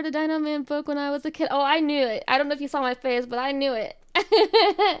 I actually read a Dino Man book when I was a kid. Oh, I knew it. I don't know if you saw my face, but I knew it.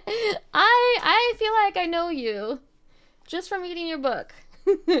 I feel like I know you. Just from reading your book.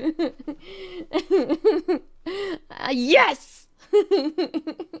 Yes!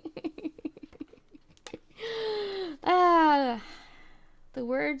 The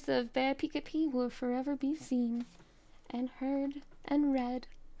words of Bad Pika will forever be seen and heard and read.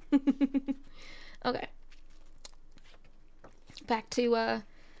 Okay. Back to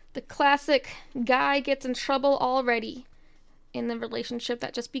the classic guy gets in trouble already in the relationship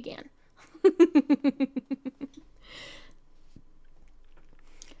that just began.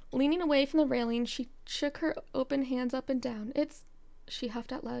 Leaning away from the railing, she shook her open hands up and down. She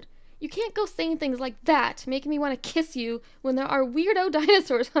huffed out loud. You can't go saying things like that, making me want to kiss you when there are weirdo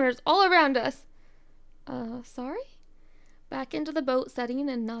dinosaur hunters all around us. Sorry? Back into the boat setting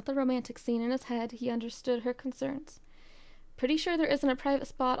and not the romantic scene in his head, he understood her concerns. Pretty sure there isn't a private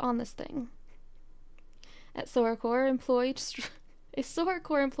spot on this thing. A SOAR employee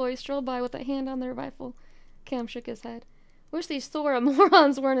strolled by with a hand on their rifle. Cam shook his head. Wish these Sora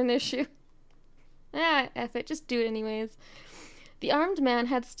morons weren't an issue. F it, just do it anyways. The armed man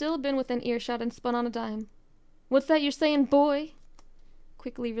had still been within earshot and spun on a dime. What's that you're saying, boy?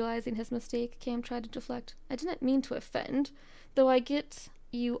 Quickly realizing his mistake, Cam tried to deflect. I didn't mean to offend, though I get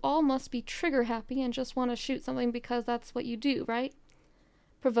you all must be trigger happy and just want to shoot something because that's what you do, right?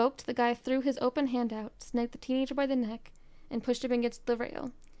 Provoked, the guy threw his open hand out, snagged the teenager by the neck, and pushed him against the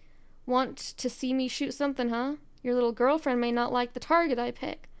rail. Want to see me shoot something, huh? Your little girlfriend may not like the target I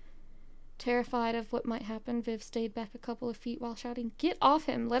pick. Terrified of what might happen, Viv stayed back a couple of feet while shouting, Get off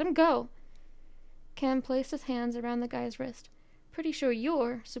him! Let him go! Cam placed his hands around the guy's wrist. Pretty sure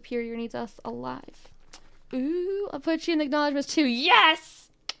your superior needs us alive. Ooh, I'll put you in acknowledgments too. Yes!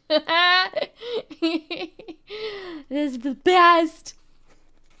 This is the best!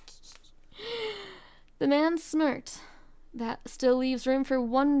 The man smirked. That still leaves room for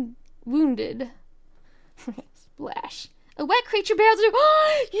one wounded. Splash. A wet creature barrels through.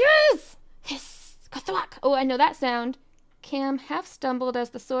 Oh, yes! Hiss! Kathwak! Oh, I know that sound. Cam half stumbled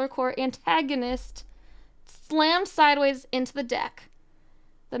as the Sorcore antagonist slammed sideways into the deck.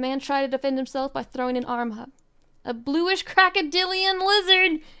 The man tried to defend himself by throwing an arm up. A bluish crocodilian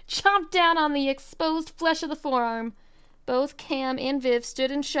lizard chomped down on the exposed flesh of the forearm. Both Cam and Viv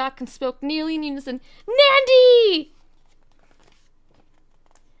stood in shock and spoke nearly in unison. Nandy!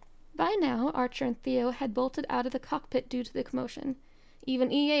 By now, Archer and Theo had bolted out of the cockpit due to the commotion.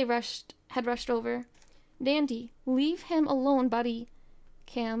 Even EA had rushed over. Nandy, leave him alone, buddy.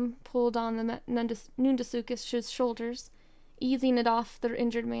 Cam pulled on the Nundasuka's shoulders, easing it off the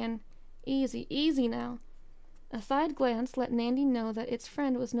injured man. Easy, easy now. A side glance let Nandy know that its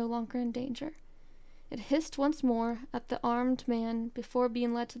friend was no longer in danger. It hissed once more at the armed man before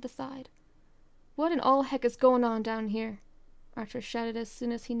being led to the side. What in all heck is going on down here? Archer shouted as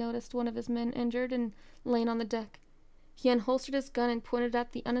soon as he noticed one of his men injured and laying on the deck. He unholstered his gun and pointed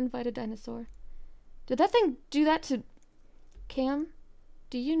at the uninvited dinosaur. Did that thing do that to... Cam?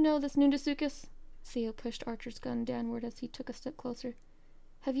 Do you know this Nundasukas? Theo pushed Archer's gun downward as he took a step closer.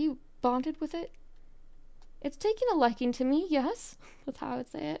 Have you bonded with it? It's taken a liking to me, yes. That's how I would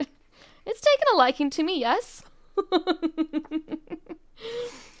say it. It's taken a liking to me, yes.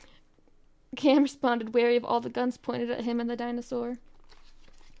 Cam responded, wary of all the guns pointed at him and the dinosaur.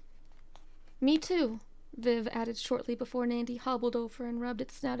 Me too, Viv added shortly before Nandy hobbled over and rubbed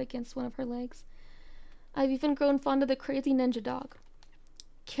its snout against one of her legs. I've even grown fond of the crazy ninja dog.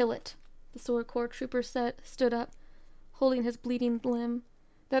 Kill it, the Sword Corps trooper stood up, holding his bleeding limb.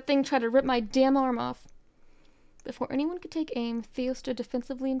 That thing tried to rip my damn arm off. Before anyone could take aim, Theo stood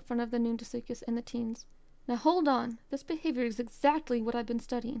defensively in front of the Nundasukas and the teens. Now hold on, this behavior is exactly what I've been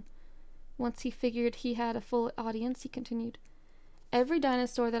studying. Once he figured he had a full audience, he continued. Every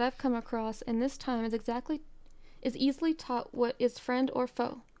dinosaur that I've come across in this time is easily taught what is friend or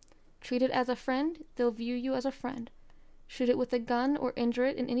foe. Treat it as a friend, they'll view you as a friend. Shoot it with a gun or injure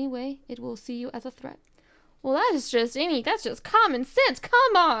it in any way, it will see you as a threat. Well, that's just common sense.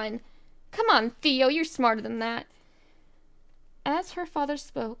 Come on. Come on, Theo, you're smarter than that. As her father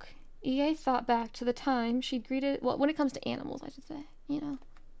spoke, EA thought back to the time she'd greeted, well, when it comes to animals, I should say. You know,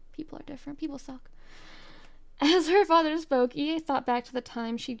 people are different. People suck. As her father spoke, EA thought back to the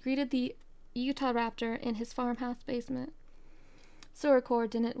time she'd greeted the Utah raptor in his farmhouse basement. Soracor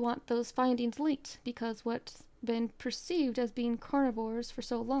didn't want those findings leaked because what's been perceived as being carnivores for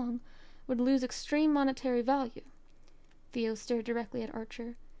so long would lose extreme monetary value. Theo stared directly at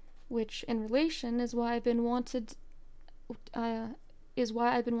Archer, which, in relation, is why I've been wanted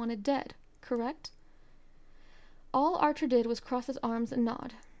dead, correct? All Archer did was cross his arms and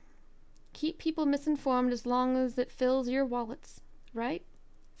nod. Keep people misinformed as long as it fills your wallets, right?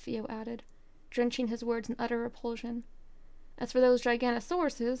 Theo added, drenching his words in utter repulsion. As for those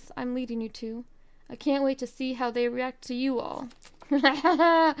Gigantosaurus I'm leading you to, I can't wait to see how they react to you all.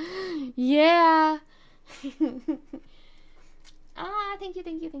 Yeah, Thank you,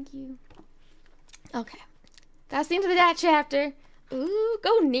 thank you, thank you. Okay. That's the end of that chapter. Ooh,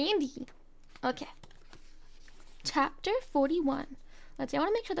 go Nandy. Okay. Chapter 41. Let's see, I want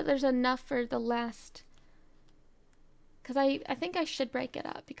to make sure that there's enough for the last... Because I think I should break it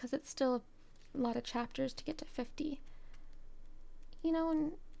up, because it's still a lot of chapters to get to 50. You know,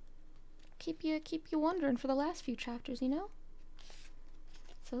 and keep you wondering for the last few chapters, you know?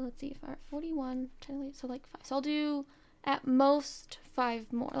 So let's see, if 41, 10, so like 5. So I'll do at most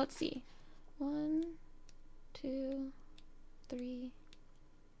 5 more. Let's see. 1, 2, 3,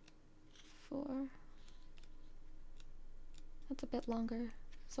 4. That's a bit longer.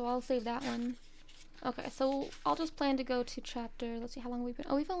 So I'll save that one. Okay, so I'll just plan to go to chapter, let's see, how long we've been,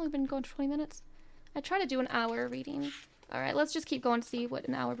 we've only been going 20 minutes. I try to do an hour reading. Alright, let's just keep going to see what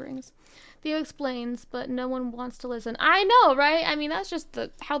an hour brings. Theo explains, but no one wants to listen. I know, right? I mean, that's just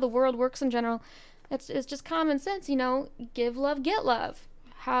how the world works in general. It's just common sense, you know? Give love, get love.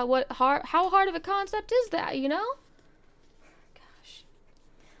 How hard of a concept is that, you know? Gosh.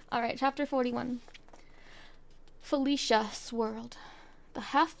 Alright, chapter 41. Felicia swirled. The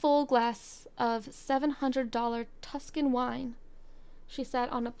half-full glass of $700 Tuscan wine. She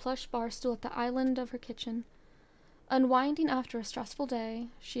sat on a plush bar stool at the island of her kitchen. Unwinding after a stressful day,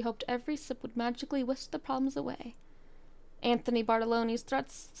 she hoped every sip would magically whisk the problems away. Anthony Bartolone's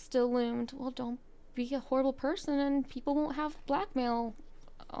threats still loomed. Well, don't be a horrible person and people won't have blackmail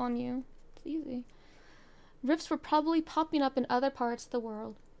on you. It's easy. Rifts were probably popping up in other parts of the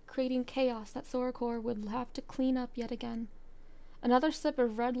world, creating chaos that Sorokor would have to clean up yet again. Another sip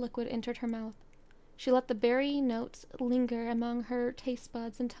of red liquid entered her mouth. She let the berry notes linger among her taste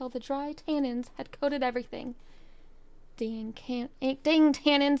buds until the dry tannins had coated everything. Dang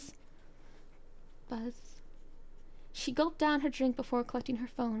tannins! Buzz. She gulped down her drink before collecting her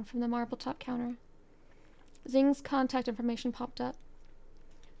phone from the marble-top counter. Zing's contact information popped up.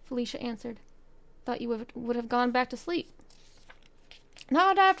 Felicia answered. Thought you would have gone back to sleep.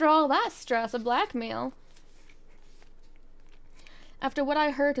 Not after all that stress of blackmail. After what I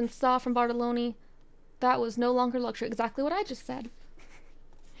heard and saw from Bartolone, that was no longer luxury. Exactly what I just said.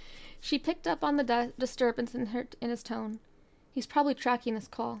 She picked up on the disturbance in his tone. He's probably tracking this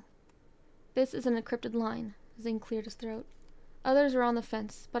call. This is an encrypted line. Zing cleared his throat. Others are on the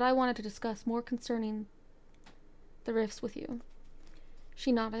fence, but I wanted to discuss more concerning the rifts with you.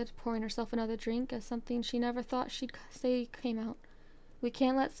 She nodded, pouring herself another drink as something she never thought she'd say came out. We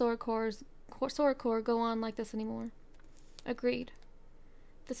can't let Sorokor go on like this anymore. Agreed.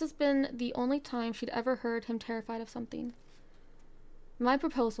 This has been the only time she'd ever heard him terrified of something. My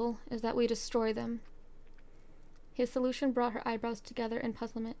proposal is that we destroy them. His solution brought her eyebrows together in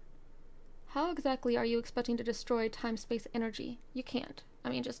puzzlement. How exactly are you expecting to destroy time-space energy? You can't. I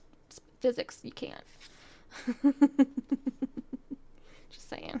mean, just physics, you can't. Just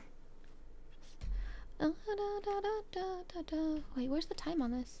saying. Wait, where's the time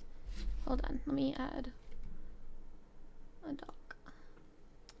on this? Hold on, let me add a doc.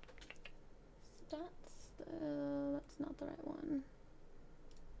 That's not the right one.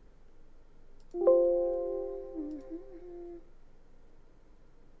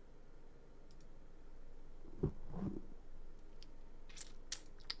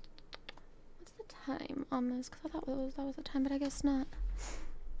 What's the time on this? Because I thought that was the time, but I guess not.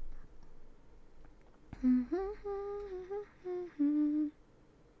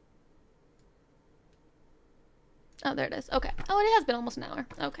 Oh, there it is. Okay. Oh, it has been almost an hour.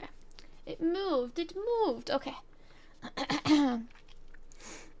 Okay. It moved. It moved. Okay.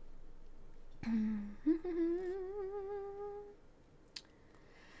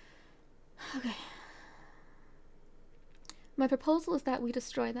 Okay. My proposal is that we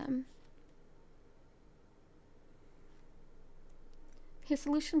destroy them. His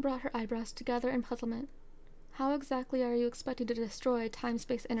solution brought her eyebrows together in puzzlement. How exactly are you expecting to destroy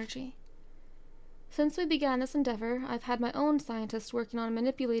time-space energy? Since we began this endeavor, I've had my own scientists working on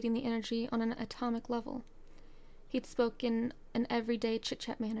manipulating the energy on an atomic level. He'd spoke in an everyday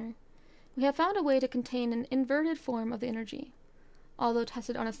chit-chat manner. We have found a way to contain an inverted form of the energy. Although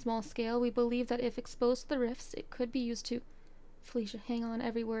tested on a small scale, we believe that if exposed to the rifts, it could be used to... Felicia, hang on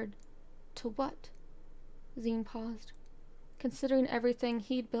every word. To what? Zine paused. Considering everything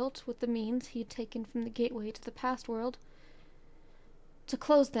he'd built with the means he'd taken from the gateway to the past world, to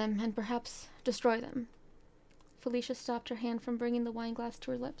close them and perhaps destroy them. Felicia stopped her hand from bringing the wine glass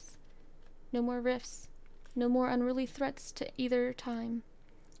to her lips. No more rifts. No more unruly threats to either time.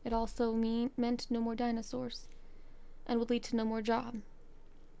 It also meant no more dinosaurs, and would lead to no more job.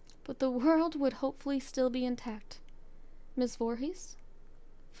 But the world would hopefully still be intact. Ms. Voorhees?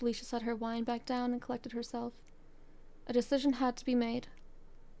 Felicia set her wine back down and collected herself. A decision had to be made.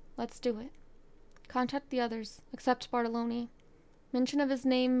 Let's do it. Contact the others, except Bartolone. Mention of his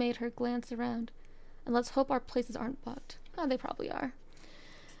name made her glance around. And let's hope our places aren't bugged. Oh, they probably are.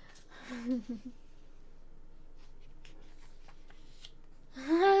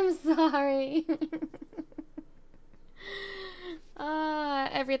 I'm sorry.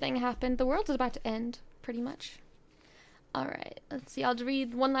 Everything happened. The world is about to end, pretty much. Alright, let's see. I'll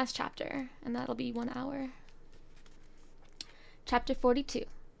read one last chapter, and that'll be 1 hour. Chapter 42.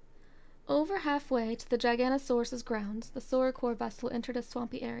 Over halfway to the Giganosaurus's grounds, the Saurochor vessel entered a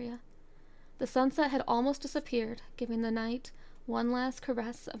swampy area. The sunset had almost disappeared, giving the night one last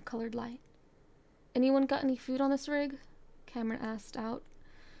caress of colored light. Anyone got any food on this rig? Cameron asked out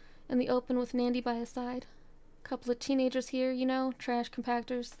in the open with Nandy by his side. Couple of teenagers here, you know, trash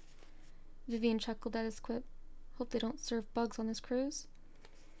compactors. Vivian chuckled at his quip. Hope they don't serve bugs on this cruise.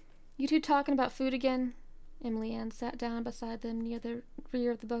 You two talking about food again? Emily Ann sat down beside them near the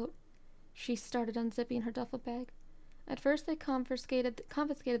rear of the boat. She started unzipping her duffel bag. At first they confiscated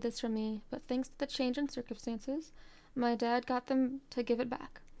this from me, but thanks to the change in circumstances, my dad got them to give it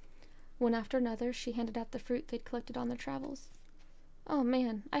back. One after another, she handed out the fruit they'd collected on their travels. Oh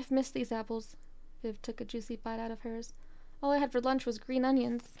man, I've missed these apples. Viv took a juicy bite out of hers. All I had for lunch was green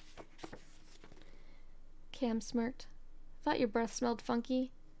onions. Cam smirked. Thought your breath smelled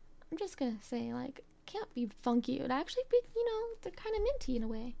funky. I'm just gonna say, like, can't be funky. It would actually be, you know, they're kind of minty in a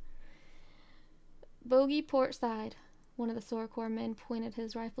way. Bogey port side. One of the Saurochor men pointed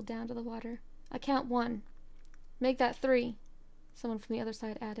his rifle down to the water. I count 1. Make that 3. Someone from the other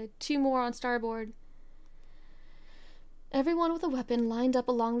side added. 2 more on starboard. Everyone with a weapon lined up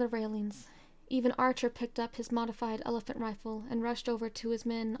along the railings. Even Archer picked up his modified elephant rifle and rushed over to his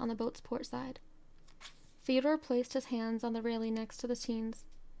men on the boat's port side. Theodore placed his hands on the railing next to the teens,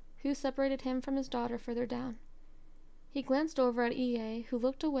 who separated him from his daughter further down. He glanced over at EA, who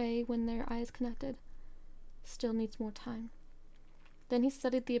looked away when their eyes connected. Still needs more time. Then he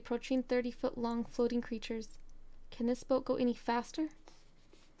studied the approaching 30-foot-long floating creatures. Can this boat go any faster?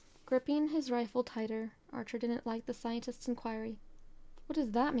 Gripping his rifle tighter, Archer didn't like the scientist's inquiry. What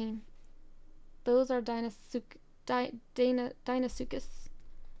does that mean? Those are Deinosuchus.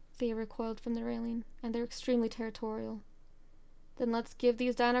 Thea recoiled from the railing, and they're extremely territorial. Then let's give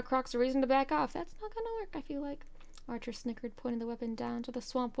these Dino Crocs a reason to back off. That's not gonna work, I feel like. Archer snickered, pointing the weapon down to the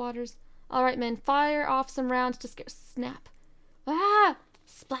swamp waters. All right, men, fire off some rounds to scare... Snap. Ah!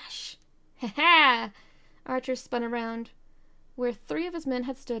 Splash! Ha-ha! Archer spun around. Where 3 of his men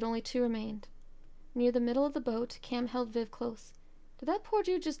had stood, only 2 remained. Near the middle of the boat, Cam held Viv close. Did that poor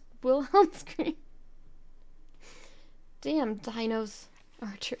dude just Wilhelm scream? Damn dinos.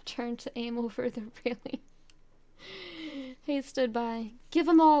 Archer turned to aim over the railing. He stood by. Give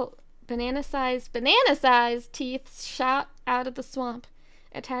 'em all banana-sized teeth shot out of the swamp,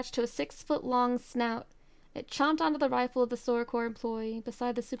 attached to a 6-foot-long snout. It chomped onto the rifle of the Saurochor employee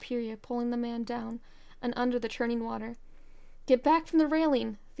beside the Superior, pulling the man down and under the churning water. Get back from the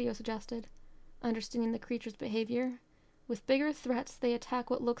railing, Theo suggested, understanding the creature's behavior. With bigger threats, they attack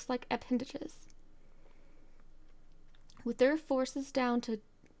what looks like appendages. With their forces down 2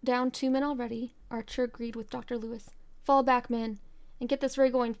 men already, Archer agreed with Dr. Lewis. Fall back, men, and get this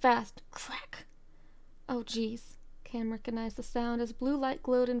rig going fast. Crack! Oh, jeez. Cam recognized the sound as blue light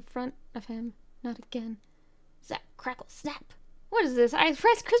glowed in front of him. Not again. Zap, crackle, snap. What is this? Rice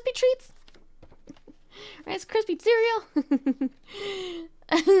Krispie treats? Rice Krispie cereal?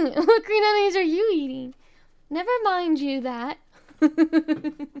 What green onions are you eating? Never mind you that.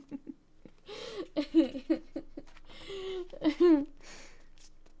 Okay.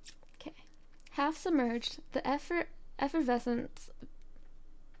 Half submerged, the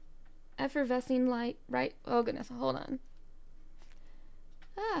effervescing light, right? Oh goodness, hold on.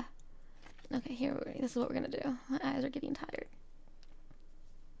 Ah. Okay, this is what we're gonna do. My eyes are getting tired.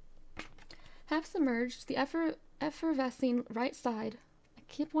 Half submerged, the effervescing right side. I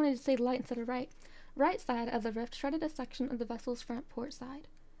keep wanting to say light instead of right. Right side of the rift shredded a section of the vessel's front port side.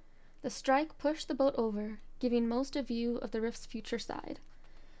 The strike pushed the boat over, giving most a view of the rift's future side.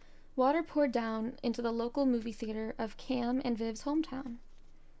 Water poured down into the local movie theater of Cam and Viv's hometown.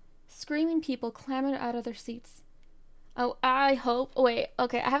 Screaming people clambered out of their seats. Oh, I hope... Wait,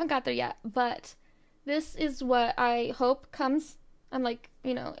 okay, I haven't got there yet, but this is what I hope comes... I'm like,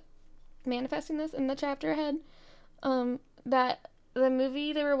 you know, manifesting this in the chapter ahead. That the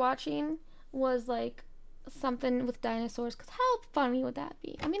movie they were watching was like something with dinosaurs, because how funny would that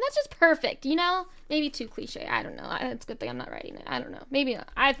be? I mean, that's just perfect, you know? Maybe too cliche, I don't know. It's a good thing I'm not writing it. I don't know. Maybe not.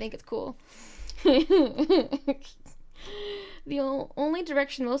 I think it's cool. The only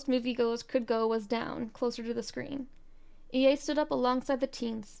direction most moviegoers could go was down, closer to the screen. EA stood up alongside the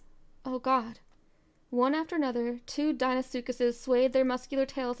teens. Oh God. One after another, 2 Dinosuchuses swayed their muscular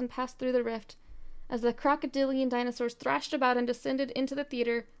tails and passed through the rift. As the crocodilian dinosaurs thrashed about and descended into the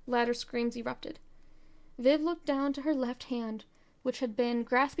theater, louder screams erupted. Viv looked down to her left hand, which had been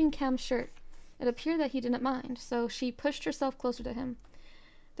grasping Cam's shirt. It appeared that he didn't mind, so she pushed herself closer to him.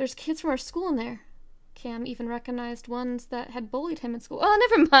 There's kids from our school in there. Cam even recognized ones that had bullied him in school. Oh,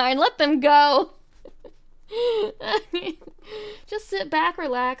 never mind. Let them go. Just sit back,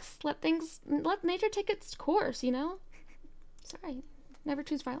 relax, let nature take its course, you know? Sorry. Never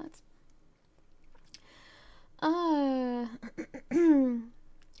choose violence.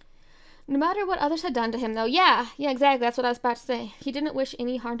 No matter what others had done to him, though. Yeah, exactly. That's what I was about to say. He didn't wish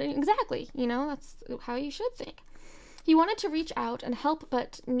any harm to anyone. Exactly. You know, that's how you should think. He wanted to reach out and help,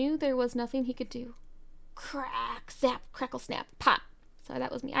 but knew there was nothing he could do. Crack, zap, crackle, snap, pop. Sorry,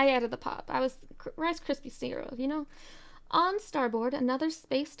 that was me. I added the pop. I was Rice Krispie cereal, you know? On starboard, another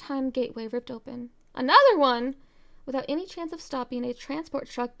space-time gateway ripped open. Another one! Without any chance of stopping, a transport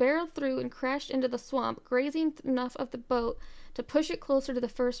truck barreled through and crashed into the swamp, grazing enough of the boat to push it closer to the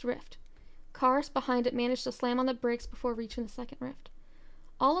first rift. Cars behind it managed to slam on the brakes before reaching the second rift.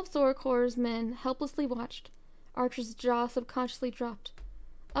 All of Zorakor's men helplessly watched. Archer's jaw subconsciously dropped.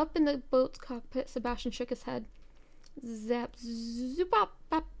 Up in the boat's cockpit, Sebastian shook his head. Zap, zoop, pop,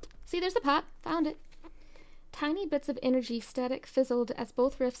 pop. See, there's the pop. Found it. Tiny bits of energy static fizzled as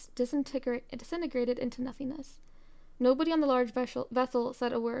both rifts disintegrated into nothingness. Nobody on the large vessel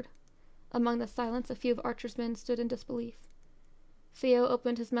said a word. Among the silence, a few of Archer's men stood in disbelief. Theo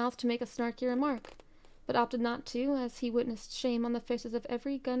opened his mouth to make a snarky remark, but opted not to, as he witnessed shame on the faces of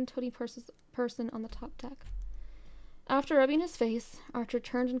every gun-toting person on the top deck. After rubbing his face, Archer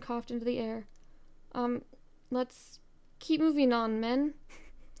turned and coughed into the air. Let's keep moving on, men.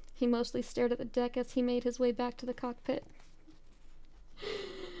 He mostly stared at the deck as he made his way back to the cockpit.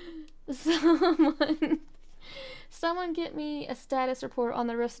 Someone get me a status report on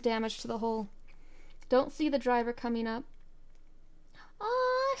the rift's damage to the hull. Don't see the driver coming up.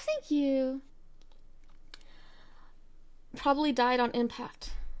 Aw, thank you. Probably died on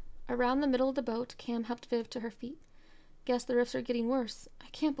impact. Around the middle of the boat, Cam helped Viv to her feet. Guess the rifts are getting worse. I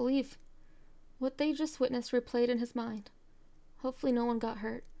can't believe. What they just witnessed replayed in his mind. Hopefully no one got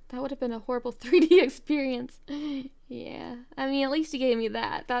hurt. That would have been a horrible 3D experience. Yeah, I mean, at least you gave me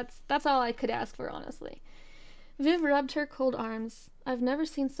that. That's all I could ask for, honestly. Viv rubbed her cold arms. I've never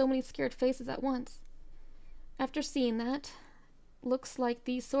seen so many scared faces at once. After seeing that, looks like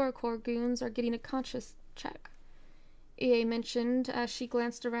these Sorokor goons are getting a conscience check. EA mentioned as she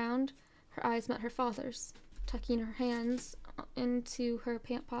glanced around. Her eyes met her father's. Tucking her hands into her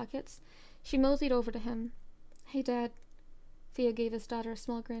pant pockets, she moseyed over to him. Hey, Dad. Theo gave his daughter a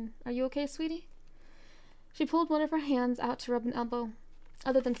small grin. Are you okay, sweetie? She pulled one of her hands out to rub an elbow.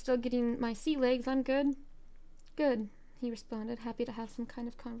 Other than still getting my sea legs, I'm good. Good, he responded, happy to have some kind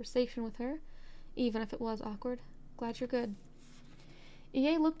of conversation with her, even if it was awkward. Glad you're good.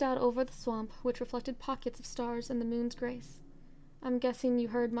 EA looked out over the swamp, which reflected pockets of stars and the moon's grace. I'm guessing you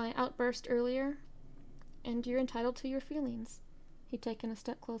heard my outburst earlier, and you're entitled to your feelings. He'd taken a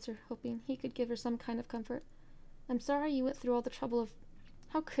step closer, hoping he could give her some kind of comfort. I'm sorry you went through all the trouble of...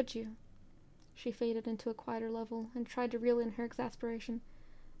 How could you? She faded into a quieter level and tried to reel in her exasperation.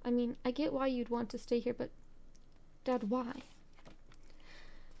 I mean, I get why you'd want to stay here, but... Dad, why?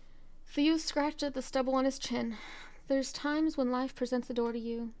 Theo scratched at the stubble on his chin. There's times when life presents the door to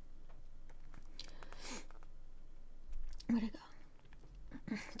you. Where'd it go?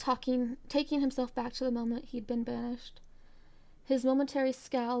 Taking himself back to the moment he'd been banished. His momentary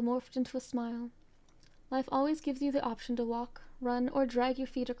scowl morphed into a smile. Life always gives you the option to walk, run, or drag your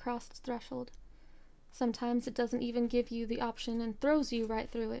feet across its threshold. Sometimes it doesn't even give you the option and throws you right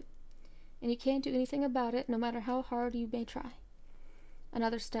through it. And you can't do anything about it, no matter how hard you may try.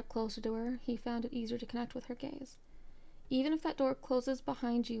 Another step closer to her, he found it easier to connect with her gaze. Even if that door closes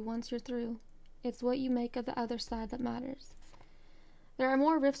behind you once you're through, it's what you make of the other side that matters. There are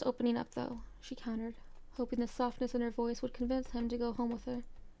more rifts opening up, though, she countered, hoping the softness in her voice would convince him to go home with her.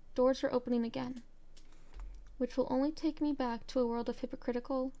 Doors are opening again. Which will only take me back to a world of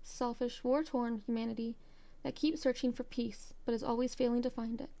hypocritical, selfish, war-torn humanity that keeps searching for peace, but is always failing to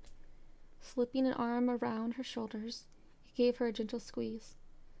find it. Slipping an arm around her shoulders, he gave her a gentle squeeze.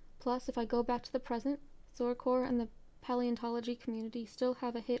 Plus, if I go back to the present, Zorkor and the paleontology community still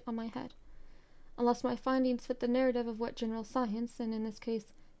have a hit on my head. Unless my findings fit the narrative of what general science, and in this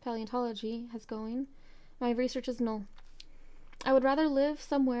case, paleontology, has going, my research is null. I would rather live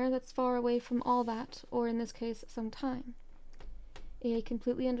somewhere that's far away from all that, or in this case, some time. A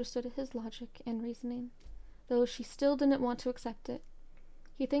completely understood his logic and reasoning, though she still didn't want to accept it.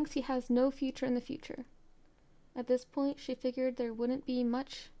 He thinks he has no future in the future. At this point, she figured there wouldn't be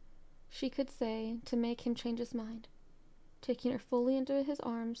much she could say to make him change his mind. Taking her fully into his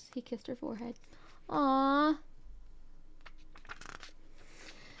arms, he kissed her forehead. Aww.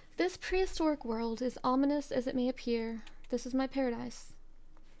 This prehistoric world, as ominous as it may appear, this is my paradise.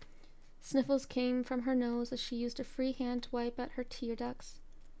 Sniffles came from her nose as she used a free hand to wipe at her tear ducts.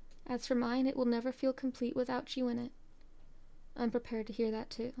 As for mine, it will never feel complete without you in it. Unprepared to hear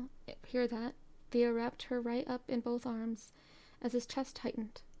that. Theo wrapped her right up in both arms as his chest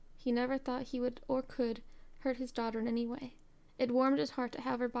tightened. He never thought he would or could hurt his daughter in any way. It warmed his heart to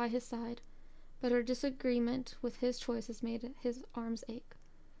have her by his side, but her disagreement with his choices made his arms ache.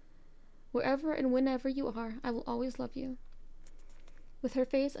 Wherever and whenever you are, I will always love you. With her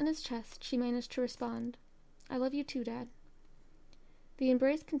face in his chest, she managed to respond, I love you too, Dad. The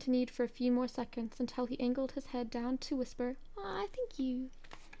embrace continued for a few more seconds until he angled his head down to whisper, I thank you.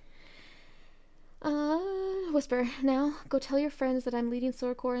 Whisper, now, go tell your friends that I'm leading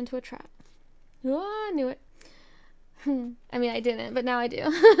Sorkor into a trap. Oh, I knew it. I mean, I didn't, but now I do.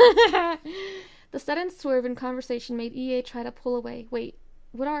 The sudden swerve in conversation made EA try to pull away. Wait,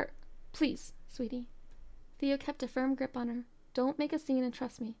 please, sweetie. Theo kept a firm grip on her. Don't make a scene and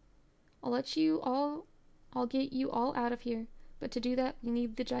trust me. I'll get you all out of here, but to do that, we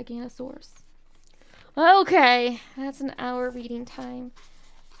need the Giganosaurus. Okay, that's an hour reading time.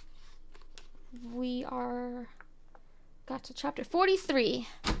 We got to chapter 43.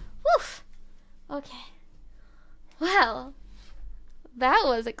 Woof! Okay. Well, that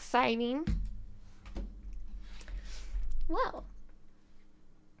was exciting. Well,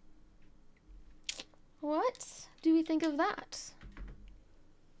 what do we think of that?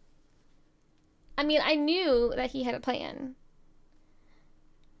 I mean, I knew that he had a plan.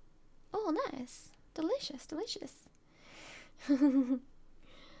 Oh, nice. Delicious, delicious.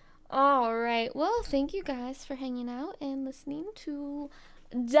 All right. Well, thank you guys for hanging out and listening to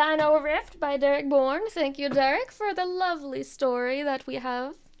Dino Rift by Derek Borne. Thank you, Derek, for the lovely story that we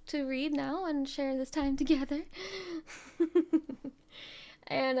have to read now and share this time together.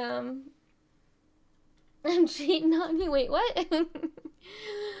 And, I'm cheating on you. Wait, what?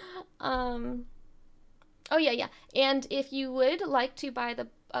 Oh, yeah. And if you would like to buy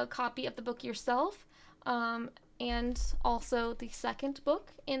a copy of the book yourself, and also the second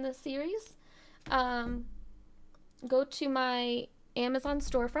book in the series, go to my Amazon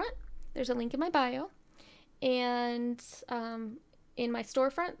storefront. There's a link in my bio, and in my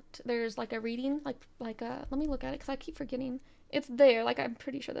storefront there's like a reading, like a, let me look at it because I keep forgetting it's there. Like, I'm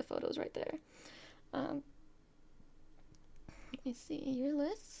pretty sure the photo's right there. Let me see your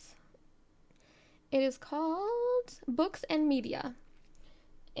list. It is called Books and Media,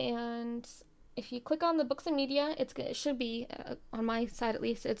 and if you click on the Books and Media, it should be, on my side at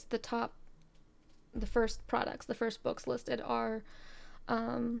least, it's the first products, the first books listed are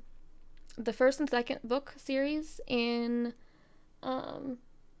the first and second book series in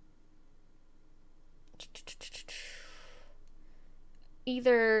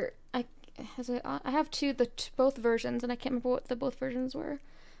either, I have both versions, and I can't remember what the both versions were.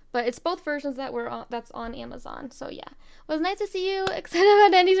 But it's both versions that's on Amazon. So yeah. Well, it was nice to see you. Excited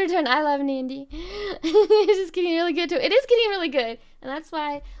about Nandy's return. I love Nandy. It's just getting really good too. It is getting really good. And that's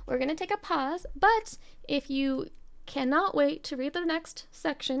why we're going to take a pause. But if you cannot wait to read the next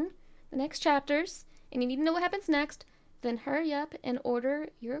section, the next chapters, and you need to know what happens next, then hurry up and order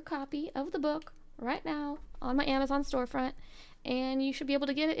your copy of the book right now on my Amazon storefront. And you should be able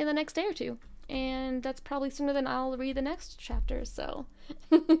to get it in the next day or two. And that's probably sooner than I'll read the next chapter, so.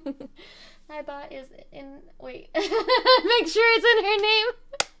 My bot is in, wait. Make sure it's in her name.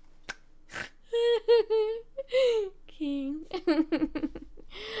 King.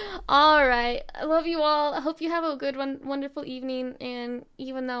 Alright, I love you all. I hope you have a good wonderful evening, and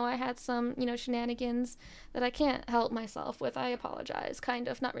even though I had some, shenanigans that I can't help myself with, I apologize, kind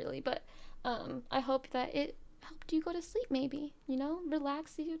of, not really, but I hope that it helped you go to sleep, maybe,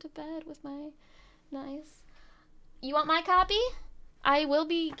 relax you to bed with my nice. You want my copy? I will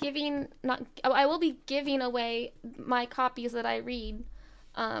be giving away my copies that I read,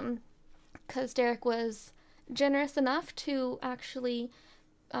 because Derek was generous enough to actually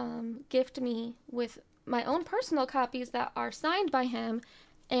gift me with my own personal copies that are signed by him,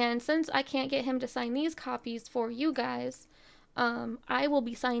 and since I can't get him to sign these copies for you guys, I will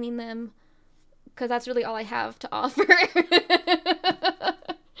be signing them, because that's really all I have to offer.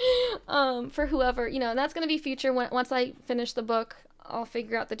 For whoever, and that's going to be future. Once I finish the book, I'll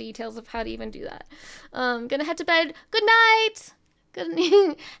figure out the details of how to even do that. Gonna head to bed. Good night!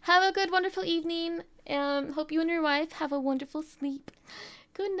 Good. Have a good, wonderful evening. Hope you and your wife have a wonderful sleep.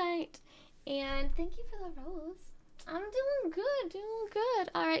 Good night. And thank you for the rose. I'm doing good, doing good.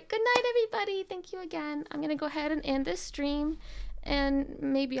 All right. Good night, everybody. Thank you again. I'm going to go ahead and end this stream, and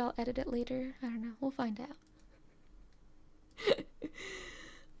maybe I'll edit it later. I don't know. We'll find out.